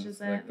 she runs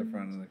crushes like it. the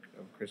front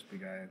of Crispy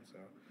Guy, and so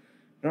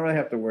I don't really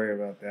have to worry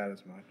about that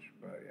as much.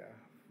 But yeah,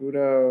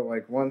 Fudo,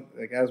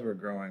 like as we're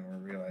growing,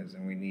 we're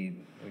realizing we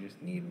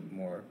just need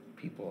more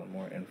people and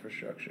more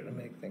infrastructure to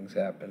make things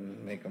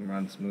happen, make them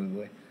run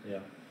smoothly. Yeah.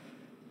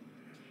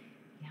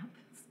 Yeah,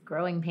 it's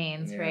growing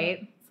pains, Yeah.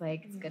 right? It's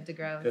like it's good to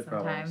grow Good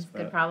sometimes. problems.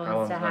 Good but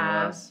problems to have.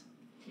 nonetheless.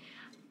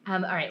 All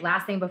right,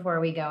 last thing before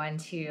we go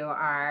into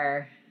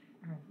our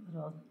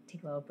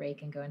take a little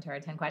break and go into our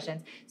 10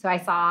 questions. So I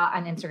saw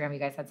on Instagram you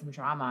guys had some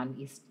drama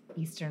on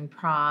Eastern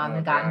Prom Oh,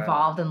 and got God.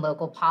 involved in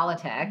local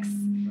politics.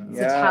 So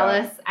Yeah. tell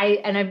us,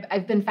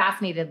 I've been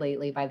fascinated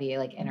lately by the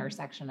like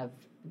intersection of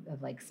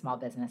like small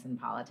business and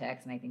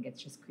politics, and I think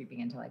it's just creeping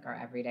into like our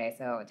everyday.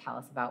 So tell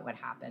us about what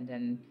happened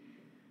and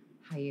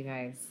how you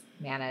guys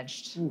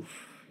managed.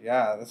 Oof.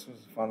 Yeah, this was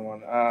a fun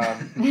one.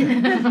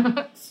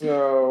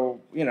 So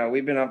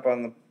we've been up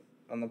on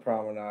the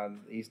promenade,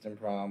 Eastern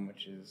Prom,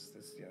 which is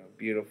this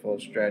beautiful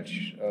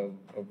stretch of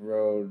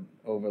road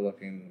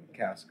overlooking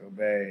Casco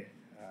Bay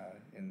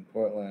in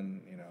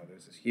Portland.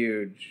 There's this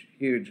huge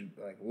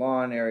like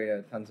lawn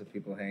area, tons of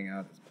people hang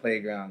out. There's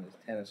playground, there's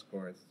tennis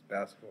courts,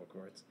 basketball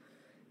courts,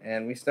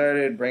 and we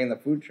started bringing the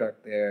food truck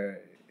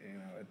there.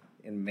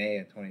 In May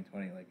of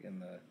 2020, like in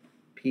the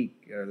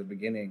peak or the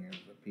beginning of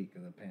the peak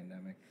of the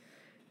pandemic.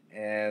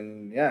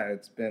 And yeah,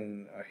 it's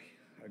been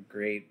a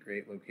great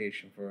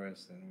location for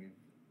us, and we've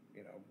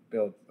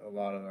built a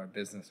lot of our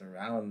business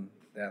around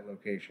that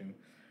location.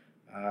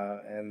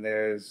 And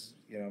there's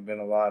been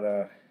a lot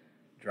of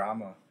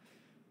drama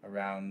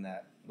around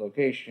that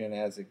location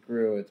as it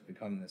grew. It's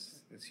become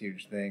this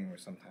huge thing where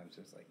sometimes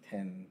there's like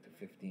 10 to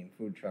 15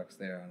 food trucks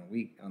there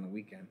on the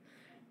weekend,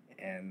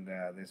 and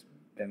there's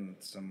been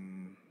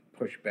some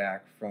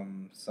pushback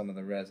from some of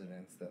the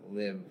residents that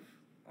live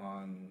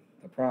on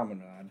the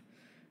promenade.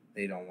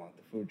 They don't want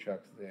the food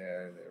trucks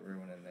there. They're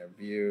ruining their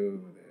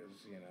view.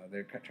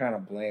 They're trying to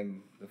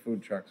blame the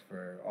food trucks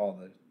for all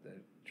the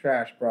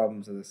trash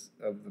problems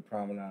of the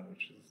promenade,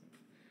 which is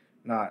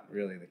not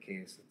really the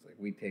case. It's like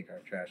we take our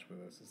trash with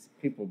us. It's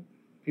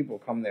people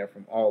come there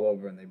from all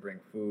over and they bring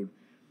food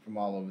from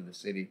all over the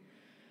city.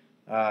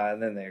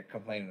 And then they're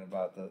complaining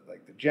about the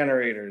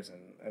generators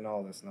and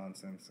all this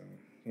nonsense. And,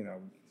 you know,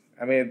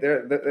 I mean,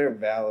 they're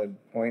valid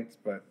points,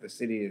 but the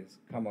city has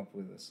come up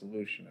with a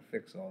solution to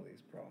fix all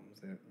these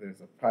problems.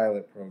 There's a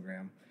pilot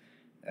program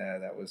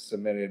that was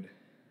submitted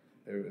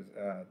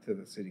to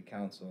the city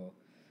council,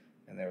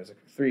 and there was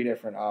 3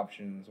 different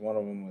options. One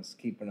of them was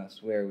keeping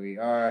us where we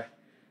are.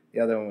 The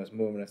other one was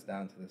moving us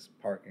down to this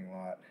parking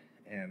lot,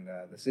 and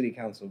the city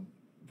council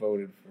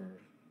voted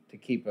to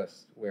keep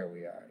us where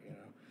we are, you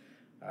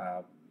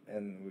know.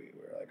 And we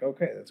were like,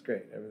 okay, that's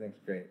great. Everything's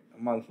great.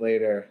 A month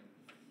later,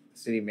 the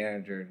city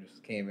manager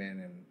just came in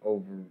and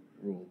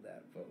overruled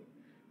that vote.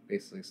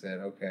 Basically said,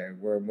 okay,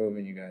 we're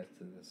moving you guys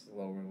to this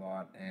lower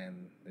lot,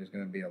 and there's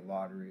going to be a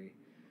lottery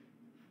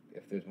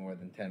if there's more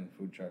than 10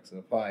 food trucks that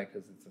apply,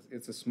 because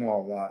it's a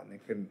small lot, and they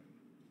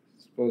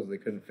supposedly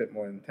couldn't fit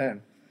more than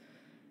 10.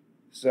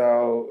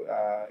 So,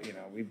 you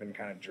know, we've been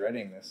kind of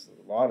dreading this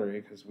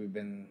lottery because we've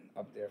been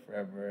up there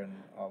forever, and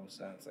all of a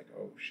sudden it's like,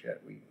 oh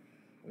shit, we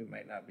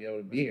might not be able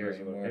to be here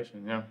anymore.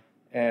 Location, yeah.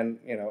 And,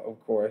 you know, of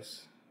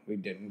course, we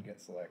didn't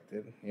get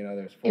selected. You know,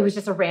 there's 4. It was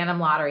just a random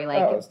lottery,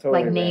 like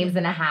totally names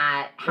in a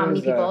hat. How many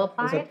people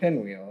applied? It was a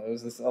pinwheel. It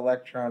was this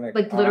electronic,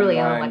 like literally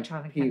an online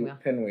electronic pinwheel.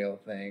 Pinwheel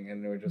thing,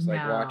 and we were just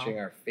like watching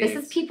our face.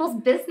 This is people's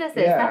businesses.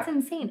 Yeah. That's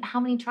insane. How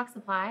many trucks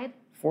applied?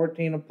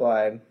 14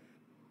 applied.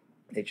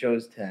 They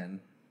chose 10,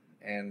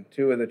 and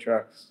 2 of the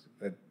trucks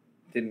that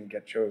didn't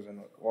get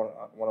chosen, one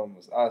of them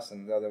was us,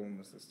 and the other one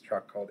was this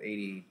truck called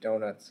 88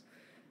 Donuts,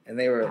 and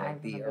they were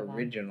like the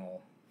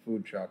original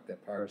food truck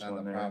that parked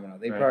on the promenade.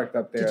 They parked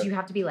up there. Did you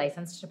have to be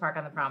licensed to park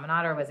on the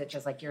promenade, or was it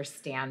just like your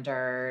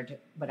standard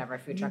whatever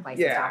food truck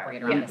license to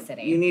operate around the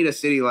city? You need a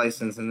city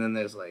license, and then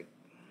there's like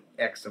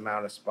X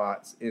amount of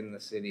spots in the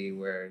city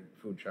where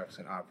food trucks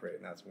can operate,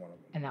 and that's one of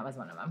them. And that was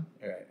one of them.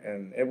 Right,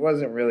 and it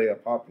wasn't really a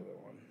popular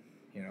one.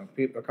 You know,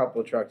 a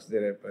couple of trucks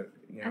did it, but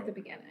you know, at the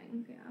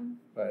beginning, yeah.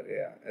 But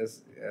yeah,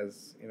 as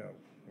you know,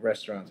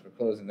 restaurants were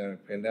closing during the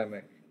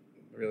pandemic.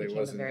 Really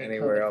wasn't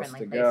anywhere else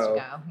to go.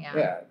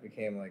 Yeah, it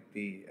became like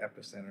the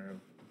epicenter of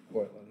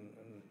Portland,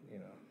 and you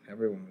know,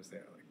 everyone was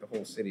there. Like the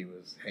whole city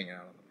was hanging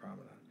out on the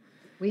promenade.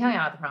 We hung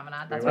out at the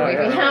promenade. That's where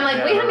we hung.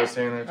 Like we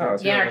hung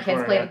out. Yeah, our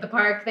kids played at the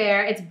park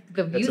there.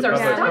 The views are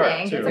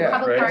stunning. It's a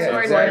public park.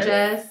 It's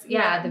gorgeous.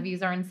 Yeah, the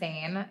views are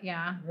insane.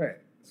 Yeah. Right.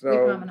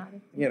 So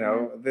you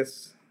know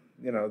this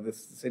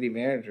city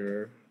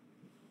manager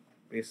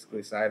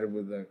basically sided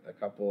with a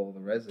couple of the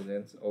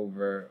residents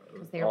over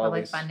because they were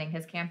probably funding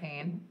his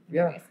campaign.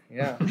 Yeah,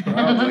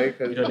 probably.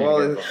 Because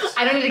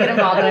I don't need to get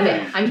involved in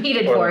it. I'm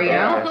heated for you.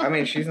 I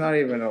mean, she's not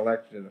even an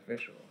elected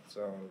official,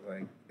 so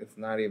like it's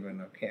not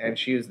even and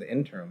she was the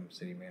interim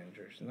city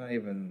manager. She's not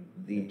even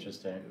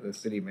the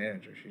city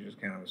manager. She just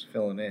kind of was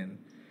filling in,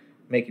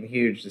 making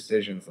huge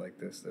decisions like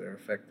this that are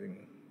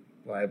affecting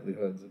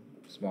livelihoods of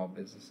small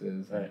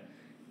businesses. Right.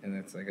 And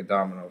it's like a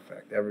domino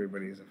effect.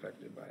 Everybody's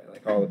affected by it.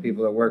 Like all the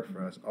people that work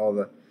for us, all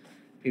the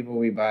people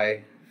we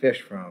buy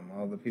fish from,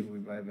 all the people we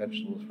buy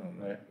vegetables from,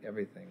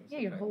 everything. Yeah,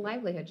 your whole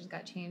livelihood just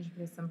got changed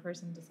because some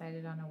person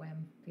decided on a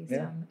whim based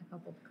on a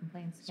couple of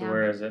complaints. So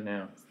where is it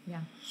now?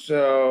 Yeah.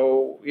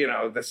 So, you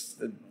know, the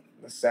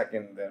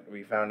second that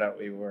we found out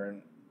we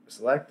weren't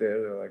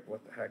selected, we're like,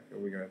 what the heck are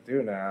we going to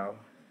do now?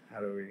 How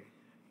do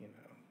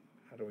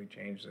we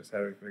change this? How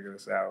do we figure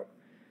this out?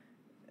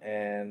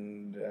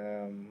 And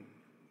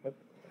what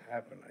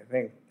happened? I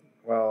think,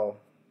 well,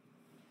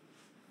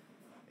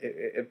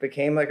 it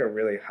became like a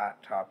really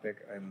hot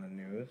topic in the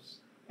news.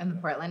 In the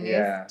Portland news?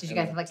 Yeah. Did you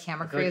guys have like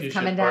camera crews like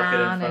coming park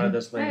down? It in front of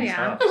this lady's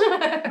house.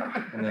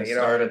 And then You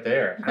start it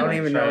there. I don't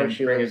even know if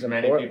she bring lives as in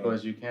many Portland. people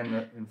as you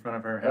can in front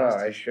of her house.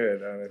 Oh, I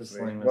should, honestly.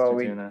 sling Well,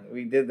 Mr. Tuna.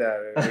 we did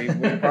that.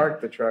 We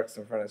parked the trucks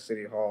in front of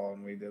City Hall,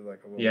 and we did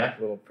like a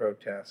little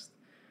protest.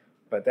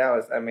 But that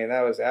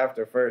was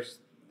after first.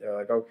 They're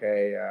like,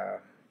 okay,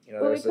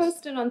 Well, we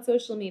posted on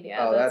social media.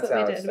 Oh, that's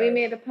what we did. We started.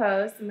 made a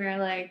post, and we were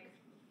like,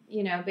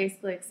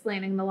 basically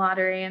explaining the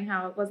lottery and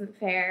how it wasn't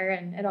fair,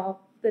 and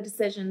the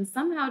decision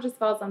somehow just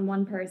falls on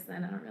one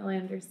person. I don't really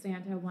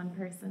understand how one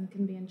person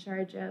can be in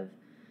charge of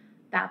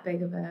that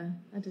big of a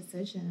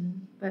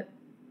decision. But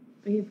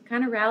we've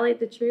kind of rallied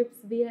the troops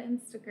via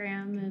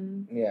Instagram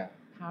and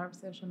power of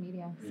social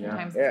media. Yeah.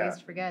 Sometimes it's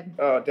used for good.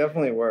 Oh, it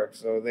definitely worked.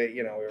 So they,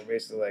 we were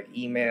basically like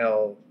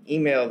email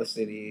the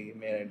city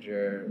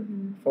manager,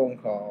 phone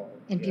call.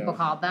 And people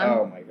called them?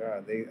 Oh my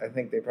God. I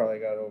think they probably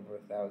got over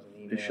 1,000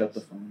 emails. They shut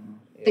the phone off.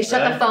 Yeah. They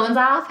shut the phones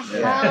off?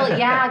 Yeah. Hell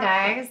yeah,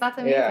 guys. That's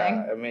amazing.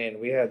 Yeah, I mean,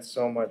 we had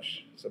so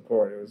much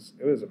support.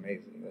 It was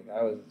amazing. Like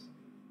I was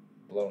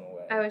blown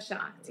away. I was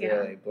shocked. Yeah,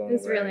 Really blown it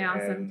was away. really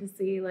awesome And to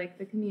see like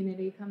the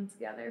community come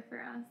together for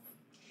us,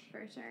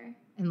 for sure.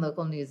 And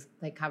local news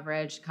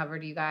coverage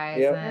covered you guys.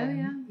 Yep.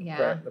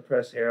 And, The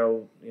Press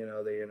Herald,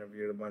 they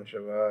interviewed a bunch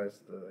of us.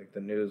 The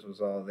news was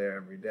all there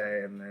every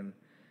day, and then,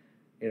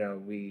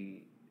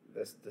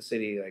 the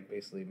city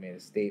basically made a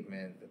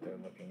statement that they're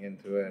looking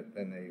into it.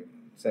 Then they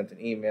sent an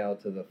email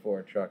to the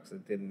 4 trucks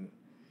that didn't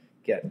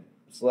get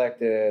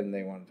selected, and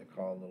they wanted to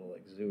call a little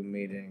like Zoom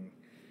meeting.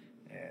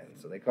 And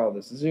so they called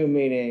this a Zoom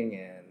meeting,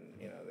 and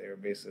they were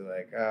basically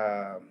like,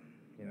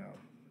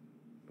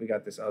 we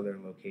got this other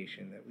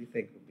location that we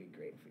think would be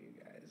great for you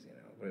guys,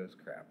 but it was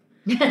crap.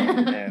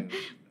 And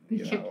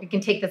you can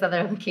take this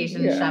other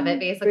location and shove it,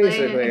 basically.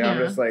 Basically, I'm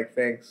just like,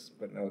 thanks,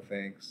 but no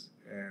thanks,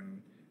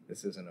 and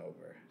this isn't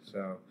over.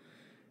 So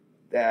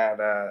that,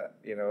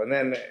 and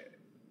then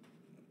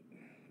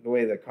the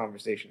way the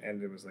conversation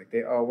ended was like,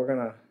 we're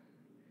gonna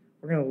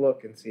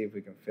look and see if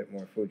we can fit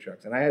more food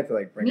trucks. And I had to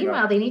like bring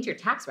Meanwhile, it up. they need your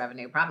tax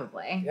revenue,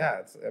 probably. Yeah,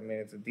 it's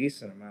a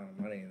decent amount of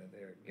money that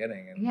they're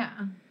getting. And,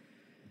 yeah.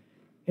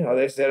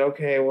 They said,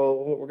 okay, well,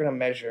 we'll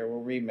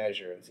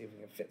remeasure and see if we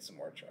can fit some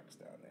more trucks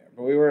down there.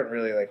 But we weren't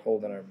really like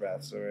holding our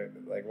breath. So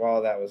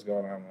while that was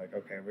going on, I'm like,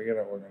 okay, we're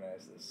gonna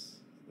organize this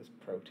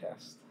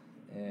protest.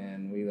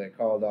 And we like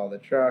called all the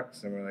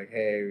trucks and we're like,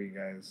 hey, you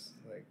guys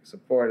like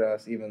support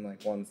us, even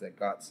like ones that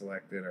got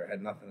selected or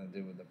had nothing to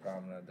do with the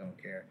promenade,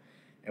 don't care.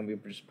 And we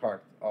just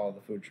parked all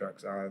the food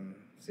trucks on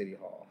City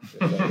Hall,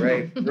 just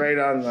like right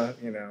on the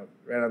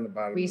right on the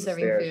bottom. Were you of the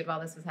serving stairs. food while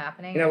this was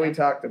happening? We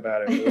talked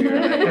about it. But we were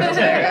like,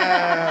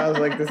 I was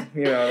like, this,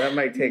 that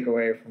might take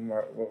away from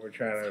what we're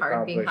trying to It's hard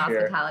accomplish being here.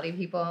 hospitality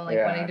people,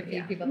 wanting to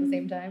feed people at the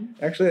same time.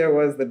 Actually, there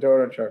was the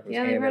donut truck was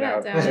handing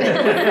out. They were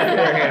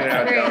handing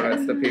out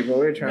donuts to people.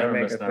 We were trying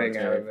to make a thing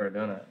out of for a it.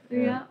 donut.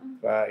 Yeah.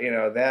 But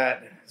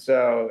that.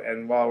 So,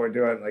 and while we're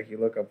doing, like, you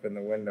look up in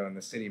the window and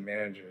the city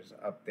manager's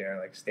up there,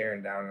 like,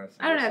 staring down at us.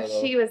 I don't know if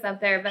she was up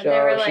there, but So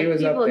there were she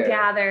was like up people there.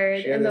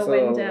 gathered She had in the this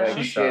little, window. like,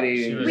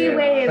 shitty. We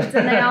waved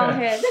and they all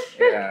hid.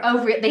 Yeah.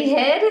 Oh, they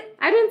hid?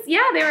 I didn't. Yeah,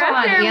 they were Come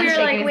up on, there. We Dan's were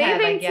shaking like his head,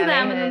 waving like, to yeah,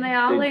 them, they and then did. they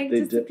all They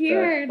dipped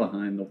disappeared. back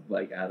behind the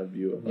out of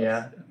view of us.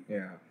 Yeah.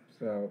 Yeah.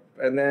 So,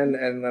 and then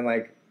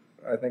like,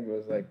 I think it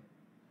was like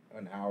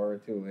an hour or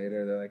two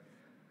later, they're like,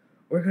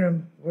 we're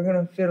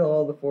gonna fit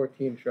all the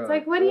 14 trucks. It's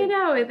like, what do you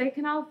know? They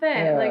can all fit.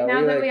 Yeah, like now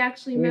we, that like, we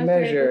actually we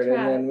measured the and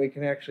truck. then we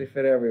can actually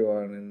fit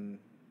everyone,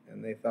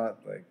 and they thought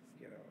like,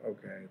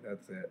 okay,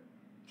 that's it.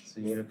 So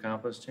you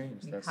accomplished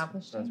change. You That's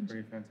accomplished change.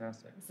 pretty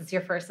fantastic. Is this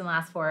your first and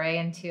last foray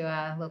into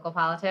local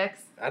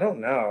politics? I don't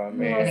know. I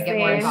mean, We'll Gonna get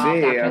more see. involved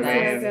see. after I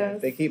this. mean,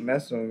 if they keep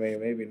messing with me,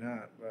 maybe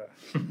not. But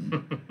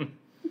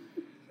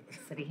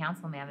City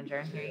council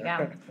manager. Here you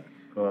go.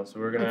 Cool. So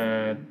we're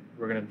gonna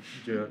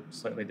do a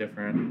slightly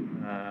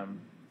different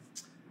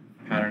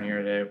pattern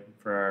here today.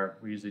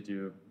 We usually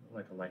do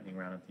like a lightning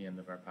round at the end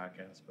of our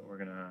podcast, but we're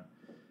gonna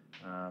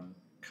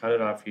cut it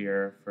off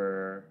here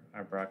for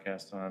our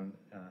broadcast on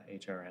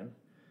HRN,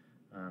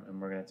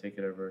 and we're gonna take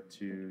it over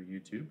to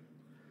YouTube.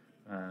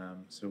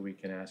 So we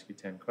can ask you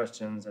 10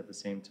 questions. At the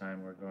same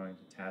time, we're going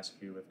to task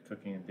you with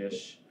cooking a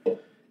dish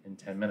in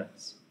 10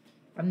 minutes.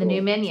 From the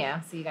new menu,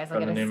 so you guys will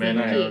From get the a new sneak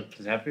menu. peek.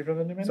 Is happy for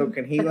the new menu? so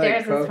can he But like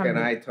theirs is cook from and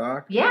the- I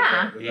talk?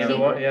 Yeah. Is Either that-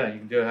 one, yeah, you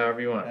can do it however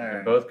you want. You Alright.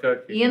 can both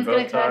cook. You Ian's can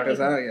gonna both talk. cook. Because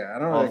I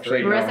don't All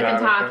actually three. know Marissa how can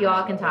to talk. cook. You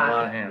all can A lot of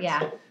talk. hands.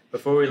 Yeah.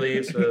 Before we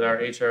leave, so that our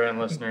HRN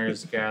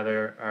listeners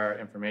gather our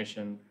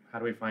information, how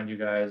do we find you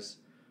guys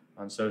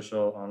on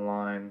social,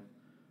 online,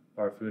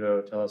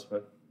 Barfudo? Tell us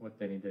what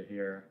they need to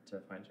hear to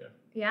find you.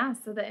 Yeah,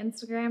 so the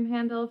Instagram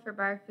handle for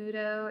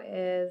Barfudo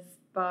is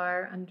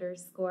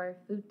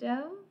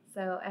bar_futo.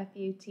 So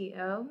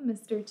FUTO.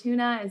 Mr.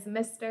 Tuna is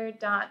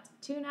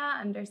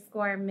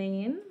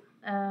Mr.Tuna_Maine.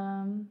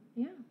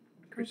 Yeah.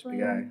 Crispy Hopefully,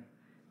 guy.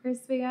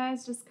 Crispy guy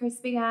is just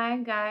crispy guy.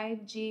 Guy,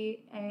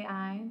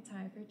 GAI,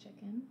 Thai for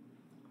chicken.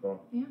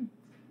 Cool. Yeah.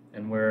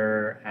 And we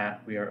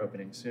are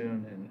opening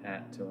soon and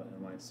at Tillit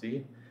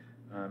NYC.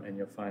 And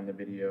you'll find the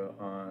video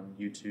on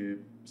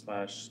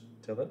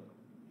YouTube/Tillit.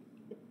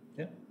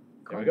 Yeah.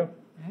 There we go. All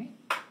right.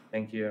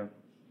 Thank you.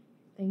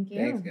 Thank you.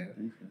 Thanks, guys.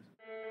 Thanks, guys.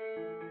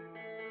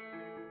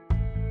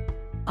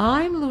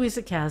 I'm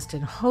Louisa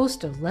Kasdan,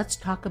 host of Let's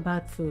Talk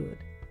About Food.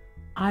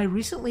 I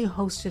recently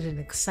hosted an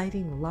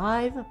exciting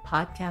live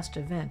podcast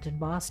event in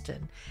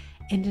Boston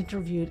and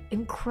interviewed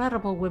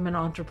incredible women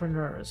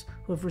entrepreneurs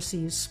who have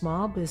received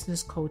small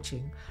business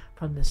coaching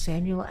from the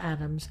Samuel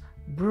Adams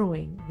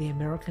Brewing the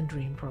American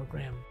Dream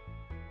program.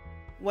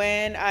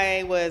 When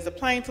I was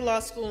applying to law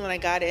school and I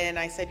got in,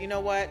 I said, you know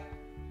what?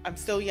 I'm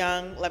still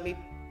young. Let me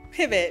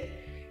pivot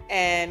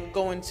and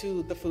go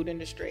into the food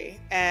industry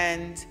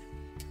and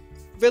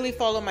really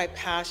follow my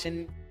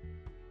passion.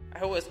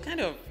 I was kind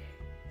of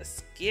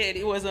scared.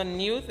 It was a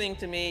new thing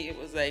to me. It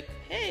was like,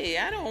 hey,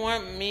 I don't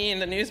want me in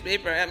the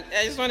newspaper.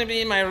 I just want to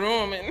be in my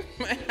room in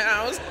my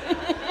house.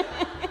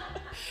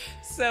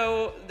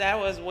 So that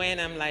was when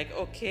I'm like,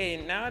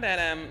 okay, now that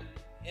I'm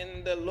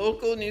in the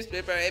local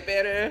newspaper, I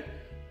better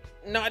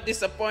not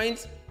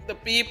disappoint the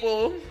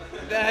people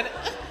that,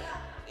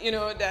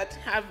 that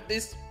have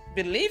this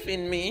belief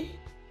in me.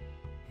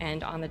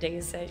 And on the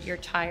days that you're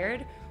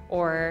tired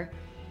or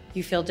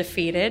you feel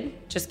defeated,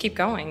 just keep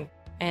going.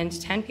 And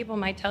 10 people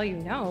might tell you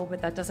no,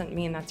 but that doesn't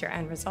mean that's your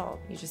end result.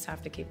 You just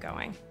have to keep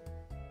going.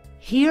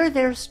 Hear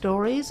their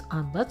stories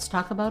on Let's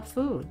Talk About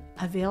Food,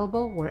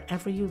 available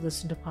wherever you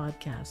listen to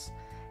podcasts.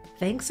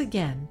 Thanks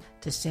again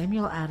to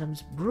Samuel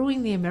Adams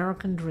Brewing the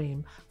American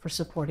Dream for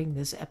supporting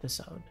this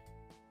episode.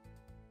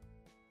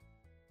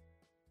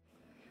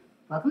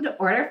 Welcome to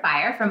Order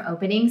Fire from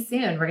Opening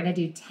Soon. We're going to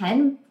do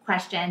 10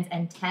 questions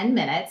in 10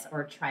 minutes,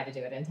 or try to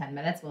do it in 10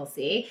 minutes, we'll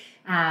see,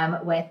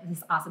 with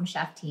this awesome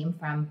chef team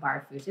from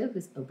Bar Futu,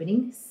 who's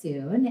opening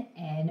soon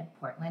in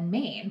Portland,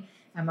 Maine.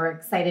 And we're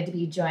excited to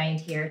be joined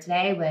here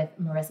today with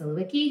Marissa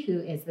Lewicki, who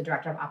is the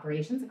Director of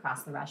Operations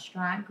across the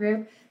restaurant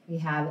group. We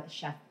have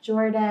Chef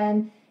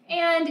Jordan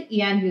and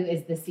Ian, who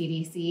is the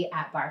CDC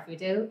at Bar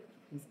Futu,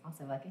 who's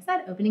also, like I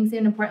said, opening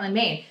soon in Portland,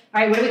 Maine. All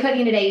right, what are we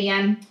cooking today,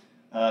 Ian?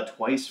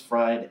 Twice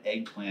fried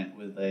eggplant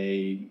with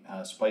a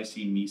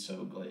spicy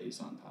miso glaze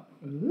on top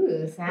of it.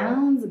 Ooh,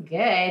 sounds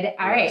good.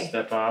 All right.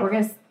 Step off. We're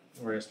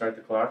gonna start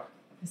the clock.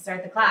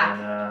 start the clock.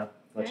 And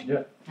let you do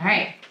it. All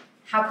right.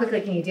 How quickly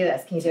can you do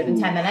this? Can you do it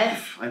in 10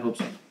 minutes? I hope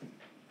so.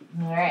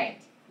 All right.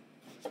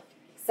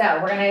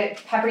 So we're going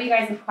to pepper you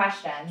guys with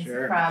questions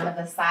from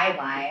the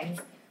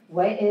sidelines.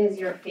 What is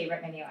your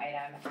favorite menu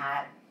item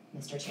at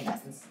Mr. Tuna,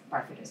 since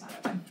Bar Futu is not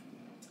open?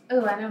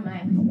 Oh, I know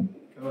mine.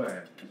 Go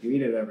ahead. You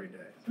eat it every day.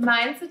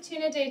 Mine's the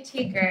tuna de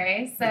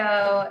tigre.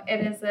 So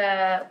it is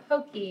a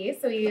poke.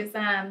 So we use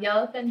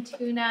yellowfin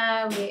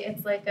tuna.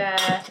 It's like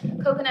a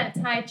coconut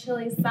Thai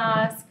chili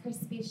sauce,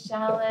 crispy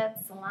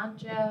shallots,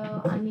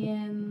 cilantro,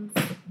 onions,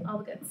 all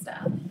the good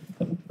stuff.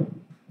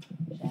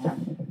 Chef?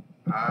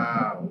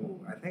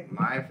 I think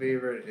my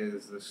favorite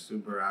is the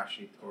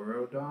Subarashi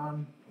Toro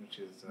Don, which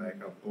is like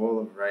a bowl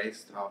of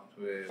rice topped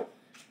with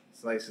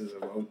slices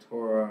of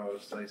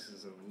otoro,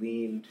 slices of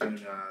lean tuna.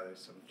 There's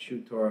some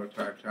chutoro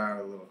tartare,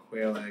 a little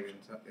quail egg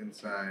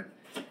inside,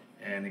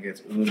 and it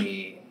gets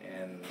uni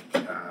and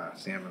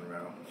salmon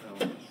roe.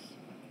 So it's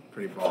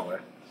pretty baller.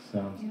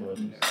 Sounds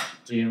delicious.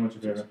 Ian, what's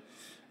your favorite?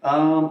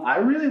 I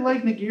really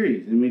like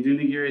nigiri, and we do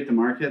nigiri at the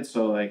market.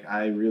 So like,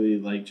 I really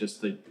like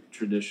just the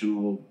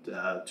traditional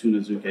tuna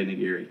zuke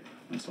nigiri.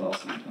 That's what I'll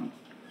say.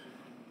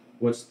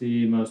 What's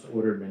the most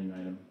ordered menu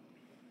item?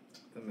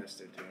 The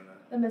Mr. Tuna.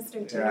 The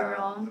Mr. Tuna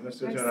roll. The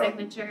Mr. Our Tuna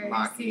signature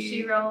maki.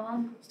 sushi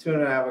roll. It's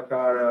tuna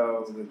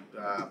avocado with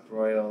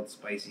broiled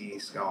spicy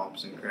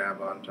scallops and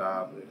crab on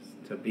top. There's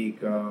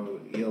tobiko,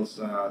 eel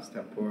sauce,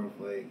 tempura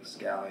flakes,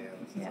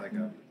 scallions. It's like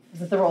a.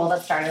 Is it the roll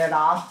that started it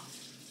all?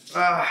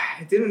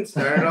 It didn't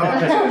start at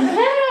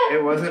all.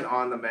 It wasn't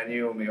on the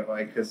menu, and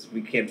because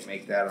we can't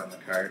make that on the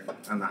cart,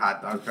 on the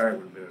hot dog cart. It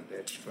would have been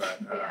a bitch, but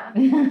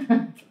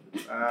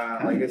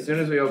like as soon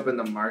as we opened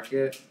the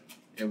market,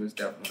 it was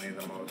definitely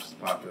the most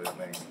popular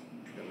thing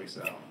that we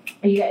sell.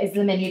 Is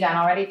the menu done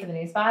already for the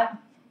new spot?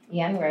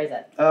 Ian, where is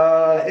it?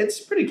 It's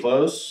pretty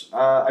close.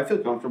 I feel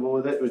comfortable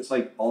with it. It's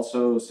like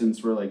also,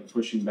 since we're like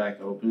pushing back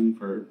open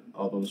for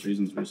all those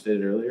reasons we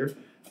stated earlier,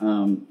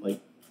 like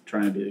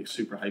trying to be like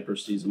super hyper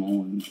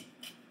seasonal and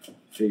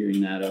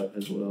figuring that out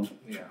as well.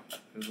 Yeah,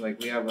 it's like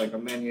we have like a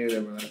menu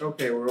that we're like,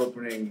 okay, we're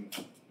opening,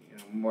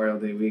 Memorial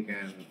Day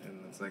weekend, and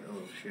it's like,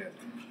 oh shit,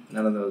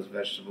 none of those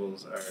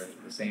vegetables are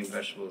the same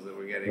vegetables that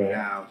we're getting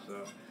now.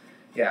 So,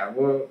 yeah,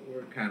 we're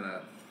kind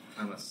of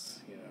on a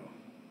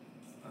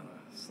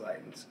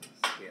sliding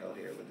scale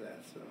here with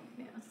that. So,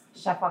 Yeah.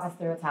 Chef, walk us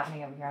through what's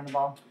happening over here on the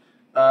bowl.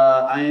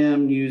 I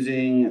am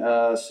using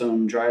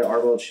some dried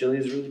arbol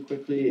chilies really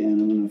quickly,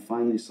 and I'm going to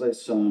finely slice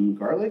some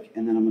garlic,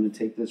 and then I'm going to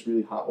take this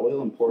really hot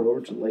oil and pour it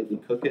over to lightly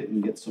cook it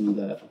and get some of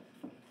that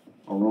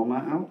aroma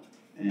out,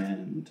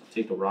 and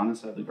take the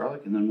rawness out of the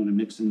garlic, and then I'm going to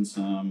mix in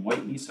some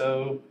white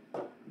miso,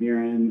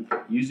 mirin,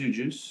 yuzu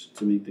juice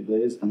to make the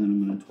glaze, and then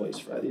I'm going to twice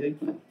fry the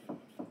eggplant.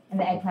 And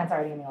the eggplant's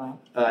already in the oil?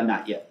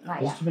 Not yet. Not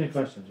There's yet. too many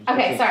questions.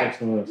 Okay, sorry.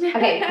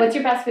 Okay, what's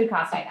your best food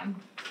cost item?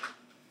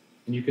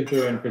 And you could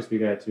throw in crispy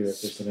guy too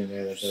if there's something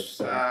there that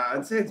does.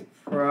 I'd say it's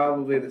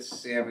probably the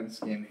salmon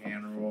skin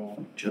hand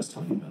roll. Just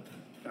talking about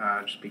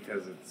that. Just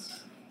because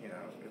it's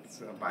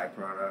it's a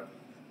byproduct.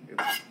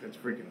 It's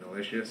freaking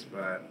delicious,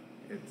 but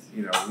it's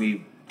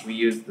we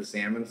use the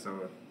salmon,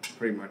 so it's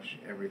pretty much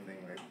everything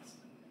that's.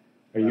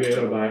 Are you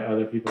able to buy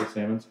other people's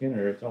salmon skin,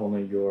 or it's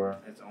only your?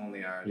 It's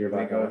only ours. Your we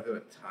go byproduct? through a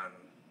ton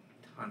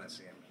of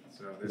salmon.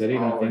 So Is that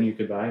even a thing you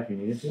could buy if you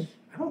needed to?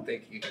 I don't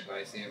think you can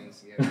buy salmon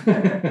skin.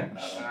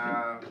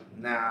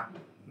 Nah.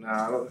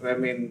 I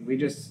mean,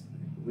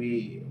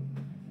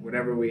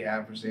 whatever we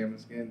have for salmon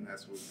skin,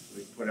 that's what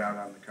we put out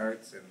on the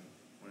carts, and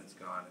when it's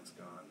gone, it's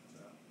gone. So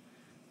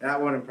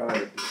that one and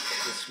probably the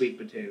sweet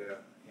potato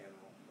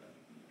animal.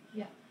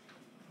 Yeah.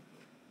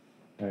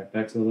 All right,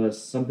 back to the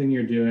list. Something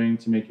you're doing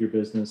to make your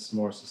business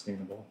more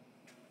sustainable.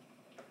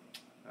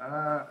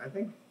 I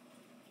think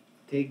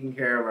taking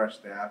care of our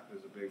staff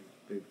is a big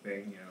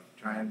thing.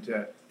 Trying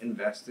to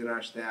invest in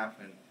our staff,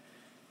 and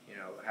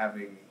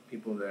having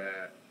people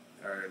that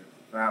are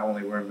not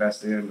only we're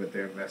invested in, but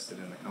they're invested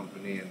in the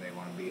company, and they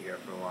want to be here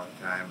for a long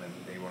time, and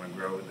they want to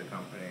grow with the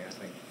company. I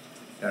think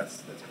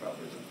that's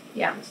probably the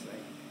biggest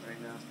thing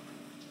right now.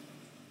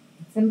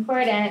 It's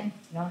important.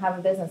 You don't have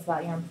a business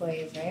without your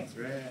employees, right? That's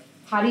right.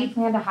 How do you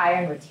plan to hire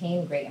and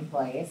retain great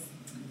employees?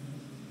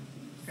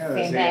 Kind of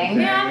the Same same thing.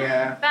 thing.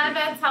 Yeah.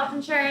 Benefits, health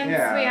insurance,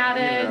 Yeah, we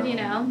added,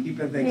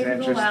 keeping things pay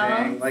people interesting,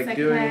 well, like sick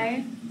doing.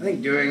 pay. I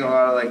think doing a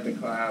lot of like the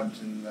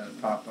collabs and the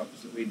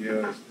pop-ups that we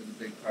do is a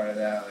big part of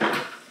that.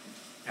 Like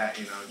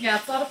you know, Yeah,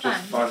 it's a lot of fun.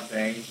 just fun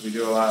things. We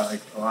do a lot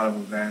of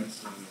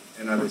events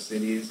in other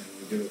cities, and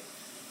we do,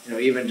 you know,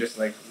 even just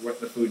like what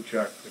the food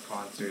truck, the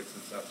concerts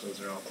and stuff.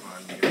 Those are all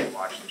fun. You get to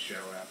watch the show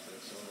after,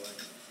 so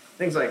like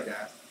things like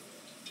that.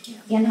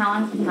 Ian, how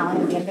long has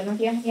Ian been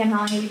with you? Ian, how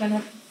long have you been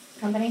with the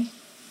company?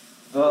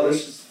 Well,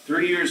 this is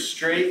 3 years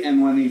straight,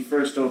 and when he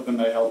first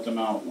opened, I helped him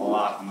out a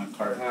lot on the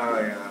cart. Oh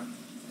yeah.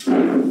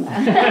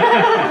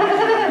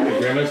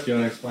 Grimace, do you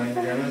want to explain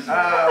Grimace?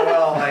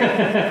 Well, like,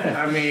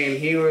 I mean,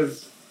 he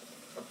was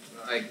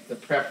like the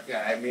prep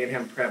guy. Me and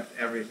him prepped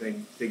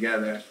everything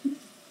together.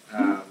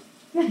 I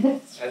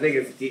think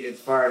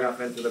it's far enough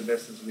into the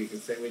business we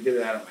can say we did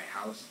it out of my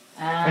house.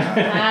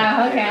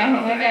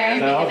 Okay.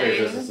 So all their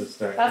businesses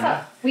start. That's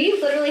how we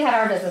literally had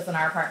our business in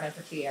our apartment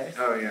for 2 years.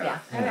 Oh yeah.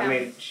 Okay. I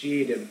mean,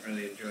 she didn't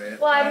really enjoy it.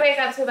 Well, I'd wake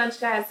up to a bunch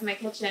of guys in my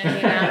kitchen,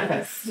 you know,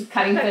 just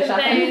Cutting fish up.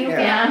 things.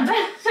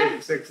 Yeah.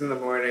 6 in the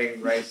morning,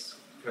 rice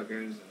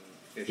cookers and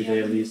fish. Did they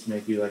at least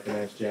make you like a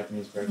nice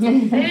Japanese They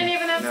breakfast? didn't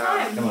even have No.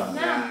 time. Come on.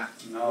 No. Nah,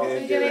 No.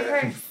 they We didn't do do it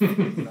that.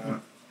 first. No.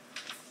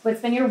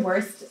 What's been your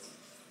worst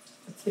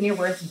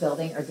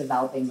building or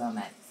developing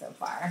moment so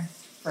far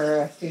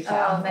for Futo?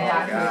 Oh,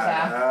 man.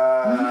 Jack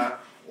Futo?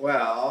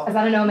 Well, As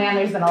I don't know, man,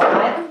 there's been a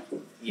lot.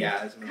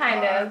 yeah, it's been a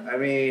Kind lot. of. I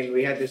mean,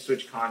 we had to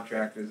switch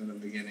contractors in the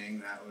beginning.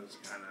 That was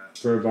kind of,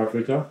 For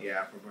Barfuto?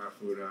 yeah, for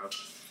Barfuto.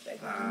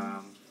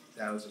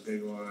 That was a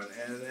big one.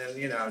 And then,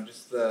 you know,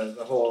 just the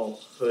whole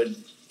hood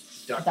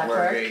Ductwork.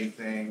 ductworking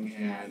thing.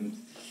 And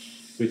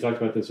We talked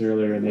about this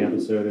earlier in the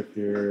episode. If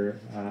you're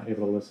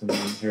able to listen on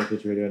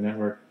Heritage Radio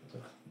Network,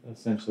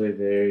 essentially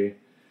the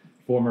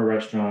former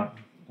restaurant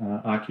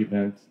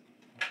occupant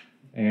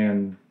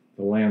and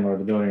the landlord of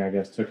the building, I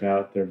guess, took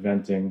out their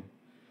venting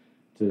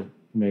to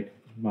make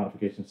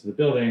modifications to the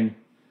building,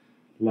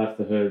 left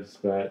the hoods,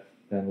 but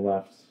then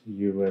left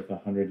you with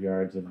 100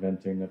 yards of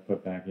venting to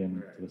put back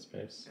into the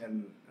space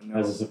and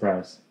as a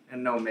surprise.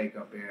 and no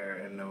makeup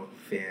air and no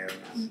fans.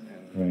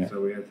 And Right.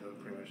 so we had to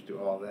pretty much do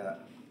all that.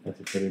 That's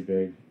a pretty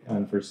big,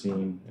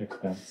 unforeseen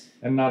expense,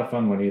 and not a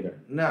fun one either.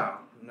 No.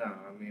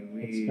 I mean,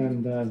 we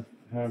Spend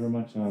however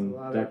much a on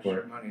lot of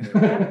extra ductwork. money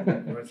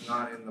that it's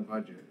not in the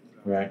budget.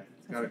 So Right.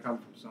 It's got to come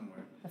from somewhere.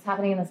 What's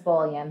happening in this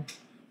bowl, Ian?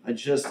 I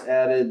just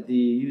added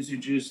the yuzu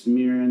juice, the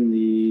mirin,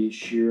 the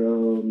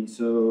shiro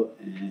miso,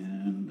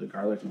 and the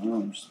garlic and oil.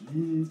 I'm just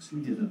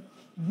mixing it up.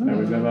 All right,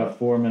 we've got about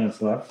 4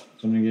 minutes left, so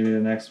I'm going to give you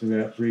the next. We've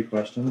got 3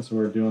 questions, so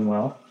we're doing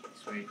well.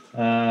 Sweet.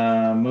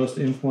 Most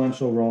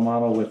influential role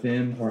model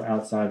within or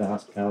outside the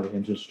hospitality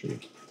industry?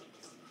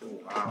 Oh,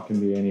 It wow. can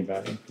be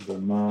anybody. It could be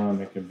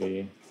mom, it could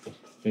be a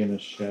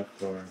famous chef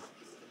or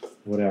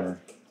whatever.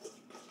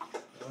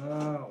 Oh,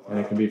 wow. And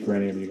it can be for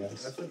any of you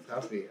guys. That's a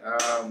toughie.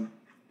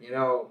 You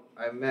know,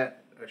 I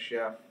met a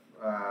chef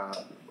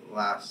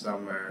last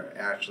summer,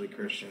 Ashley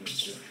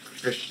Christensen,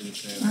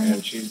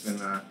 and she's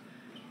been a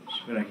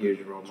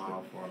huge role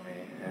model for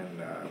me, and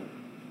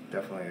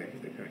definitely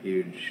a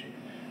huge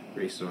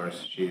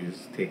resource.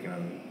 She's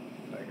taken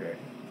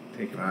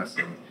us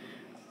and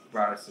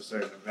brought us to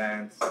certain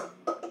events and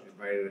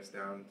invited us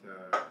down to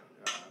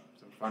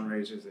some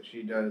fundraisers that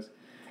she does,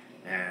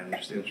 and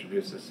just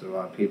introduced us to a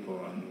lot of people,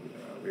 and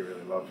we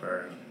really love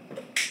her. And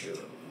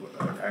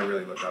I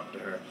really look up to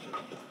her. So.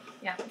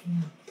 Yeah.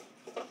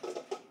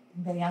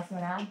 Anybody else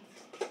want to add?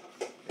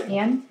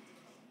 Ian?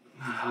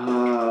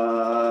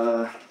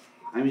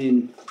 I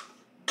mean,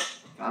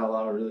 got a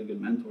lot of really good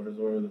mentors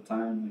over the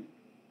time. Like,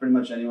 pretty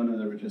much anyone who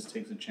ever just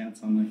takes a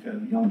chance on like a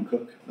young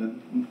cook,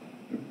 then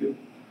they're good.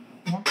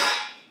 Yeah.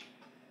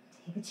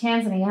 Take a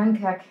chance on a young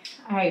cook.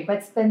 All right,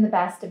 what's been the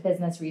best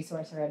business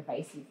resource or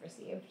advice you've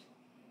received?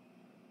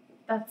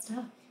 That's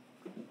tough.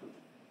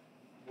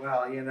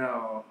 Well, you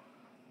know,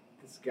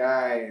 this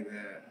guy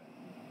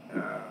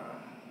that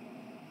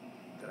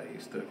I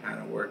used to kind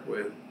of work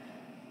with,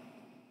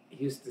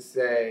 he used to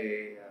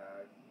say,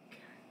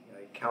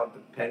 like, count the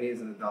pennies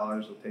and the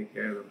dollars will take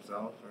care of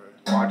themselves, or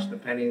watch the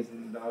pennies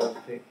and the dollars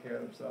will take care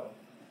of themselves.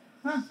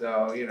 Huh.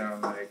 So, you know,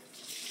 like,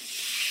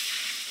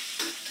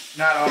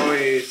 not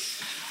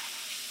always,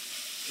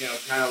 you know,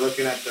 kind of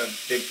looking at the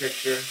big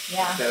picture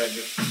Yeah. instead of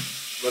just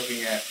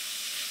looking at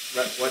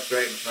what's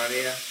right in front of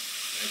you.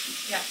 Like,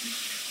 Yeah.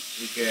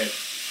 you could.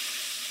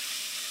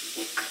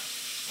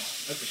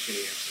 That's a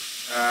shitty answer.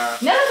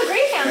 No, that's a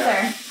great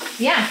answer.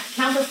 Yeah,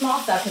 count the small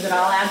stuff because it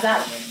all adds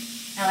up.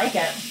 I like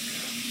it.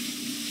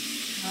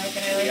 I like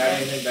it. I You like got it.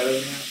 anything better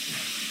than that?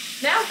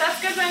 No, that's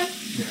good one.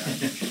 Yeah.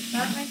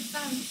 That makes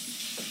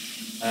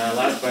sense.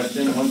 Last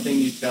question. One thing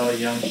you tell a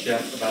young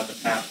chef about the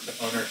path to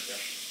ownership?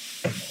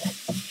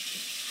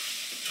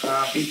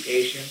 Be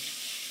patient.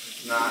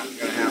 It's not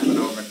gonna happen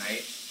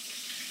overnight,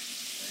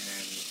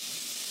 and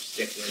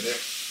stick with it.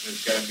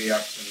 There's gonna be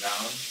ups and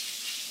downs,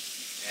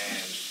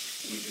 and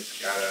you just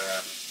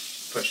gotta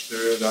push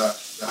through the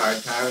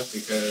hard times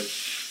because,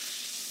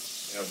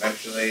 you know,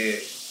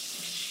 eventually,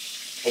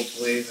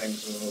 hopefully,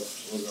 things will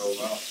go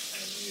well.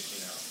 And you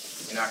know,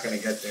 you're not gonna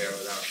get there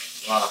without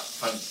a lot of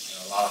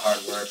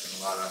hard work and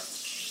a lot of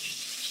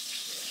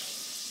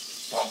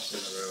bumps in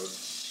the road.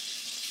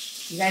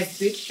 You guys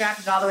bootstrapped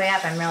it all the way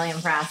up. I'm really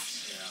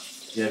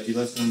impressed. Yeah, if you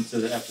listen to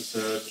the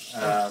episode,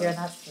 Hear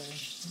that story.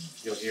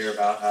 you'll hear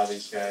about how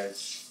these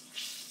guys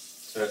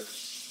took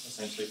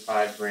essentially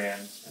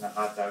 $5,000 in a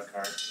hot dog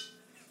cart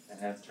and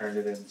have turned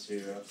it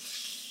into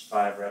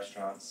 5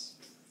 restaurants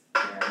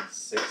and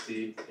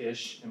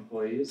 60-ish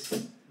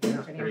employees.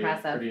 Pretty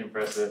impressive. Pretty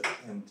impressive,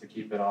 and to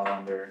keep it all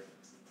under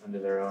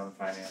their own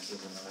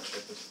finances and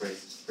ownership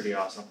is pretty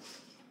awesome.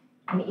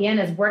 And Ian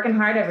is working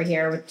hard over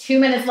here with 2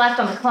 minutes left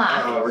on the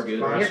clock. Oh, we're good.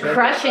 You're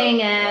crushing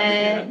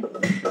it.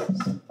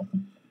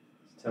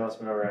 Tell us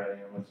where we're at,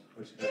 Ian.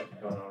 What's going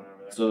on over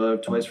there? So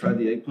I've twice fried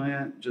the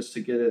eggplant just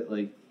to get it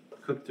like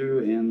cooked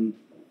through and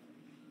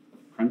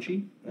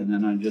crunchy, and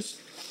then I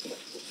just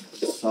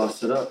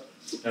sauce it up.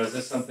 Now, is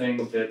this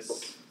something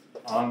that's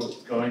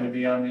going to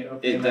be on the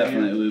opening? It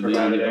definitely will be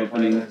on the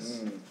opening.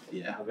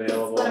 Yeah.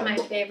 Available. It's one of my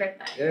favorite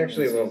things. It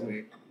actually will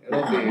be.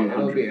 It'll be 100%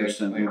 will be on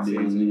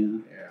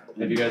season.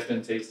 Have you guys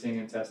been tasting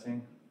and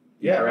testing?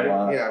 Yeah, already?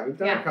 yeah, we've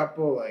done a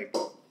couple. Like,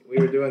 we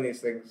were doing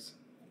these things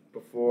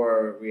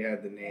before we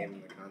had the name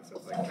and the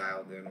concept like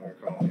dialed in. We were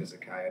calling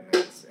Izakaya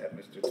Nights at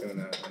Mr.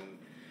 Tuna, and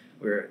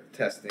we were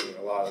testing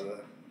a lot of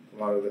the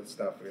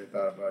stuff we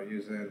thought about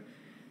using.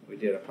 We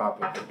did a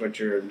pop-up at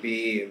Butcher and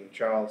Bee in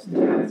Charleston,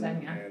 and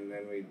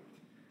then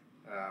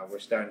we're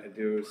starting to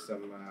do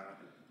some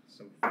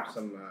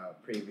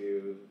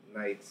preview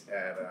nights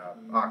at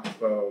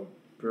Oxbow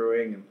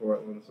Brewing in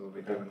Portland. So we'll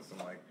be doing some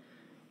like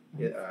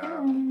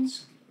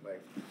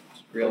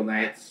real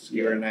nights,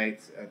 skewer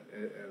nights at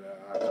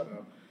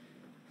Oxbow.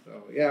 So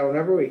yeah,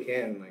 whenever we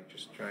can, like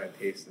just try to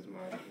taste as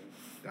much and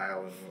dial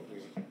in what we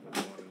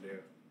want to do.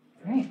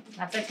 Great.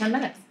 That's like 10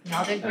 minutes.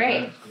 Y'all did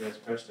great. You guys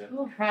crushed it.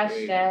 Crushed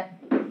it.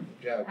 Good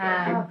job.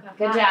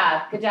 Good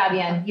job. Good job,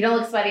 Ian. You don't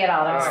look sweaty at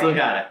all. Don't Still worry.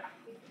 got it.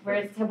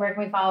 Where can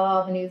we follow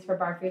all the news for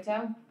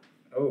Barfuto?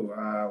 Oh,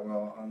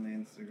 well, on the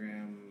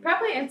Instagram.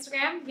 Probably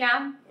Instagram,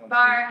 yeah.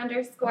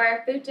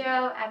 bar_Futo,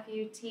 Futo.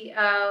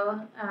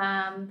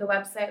 The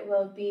website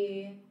will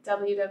be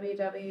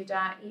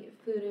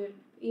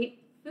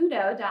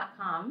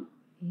www.eatfuto.com.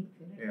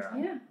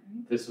 Yeah.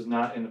 This was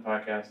not in the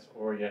podcast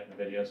or yet in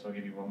the video, so I'll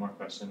give you one more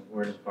question.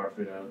 Where does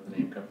Barfuto, the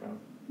name, come from?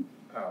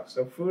 Oh,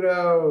 so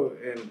Fudo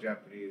in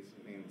Japanese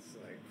means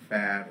like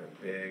fat or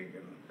big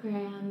and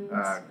grand,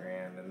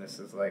 and this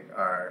is like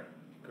our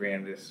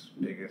grandest,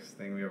 biggest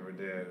thing we ever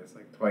did. It's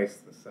like twice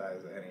the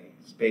size of any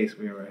space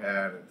we ever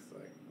had. It's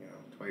like,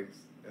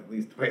 at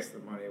least twice the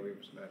money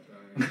we've spent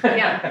on it.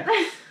 Yeah.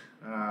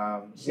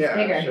 It's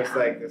just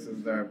like this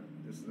is our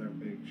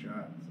big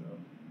shot. So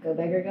Go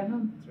big or go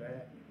home. that's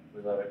right.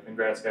 We love it.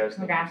 Congrats, guys.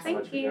 Congrats. Thank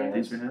you so much Thank for joining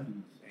Thanks us. for having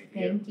us.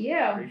 Thank you.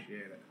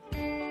 Appreciate it.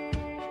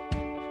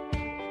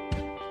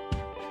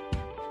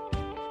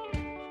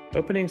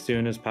 Opening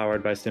Soon is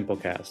powered by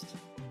Simplecast.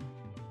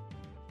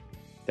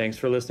 Thanks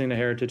for listening to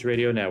Heritage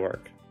Radio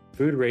Network,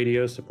 food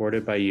radio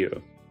supported by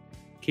you.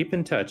 Keep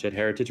in touch at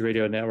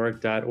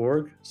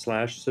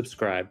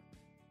heritageradionetwork.org/subscribe.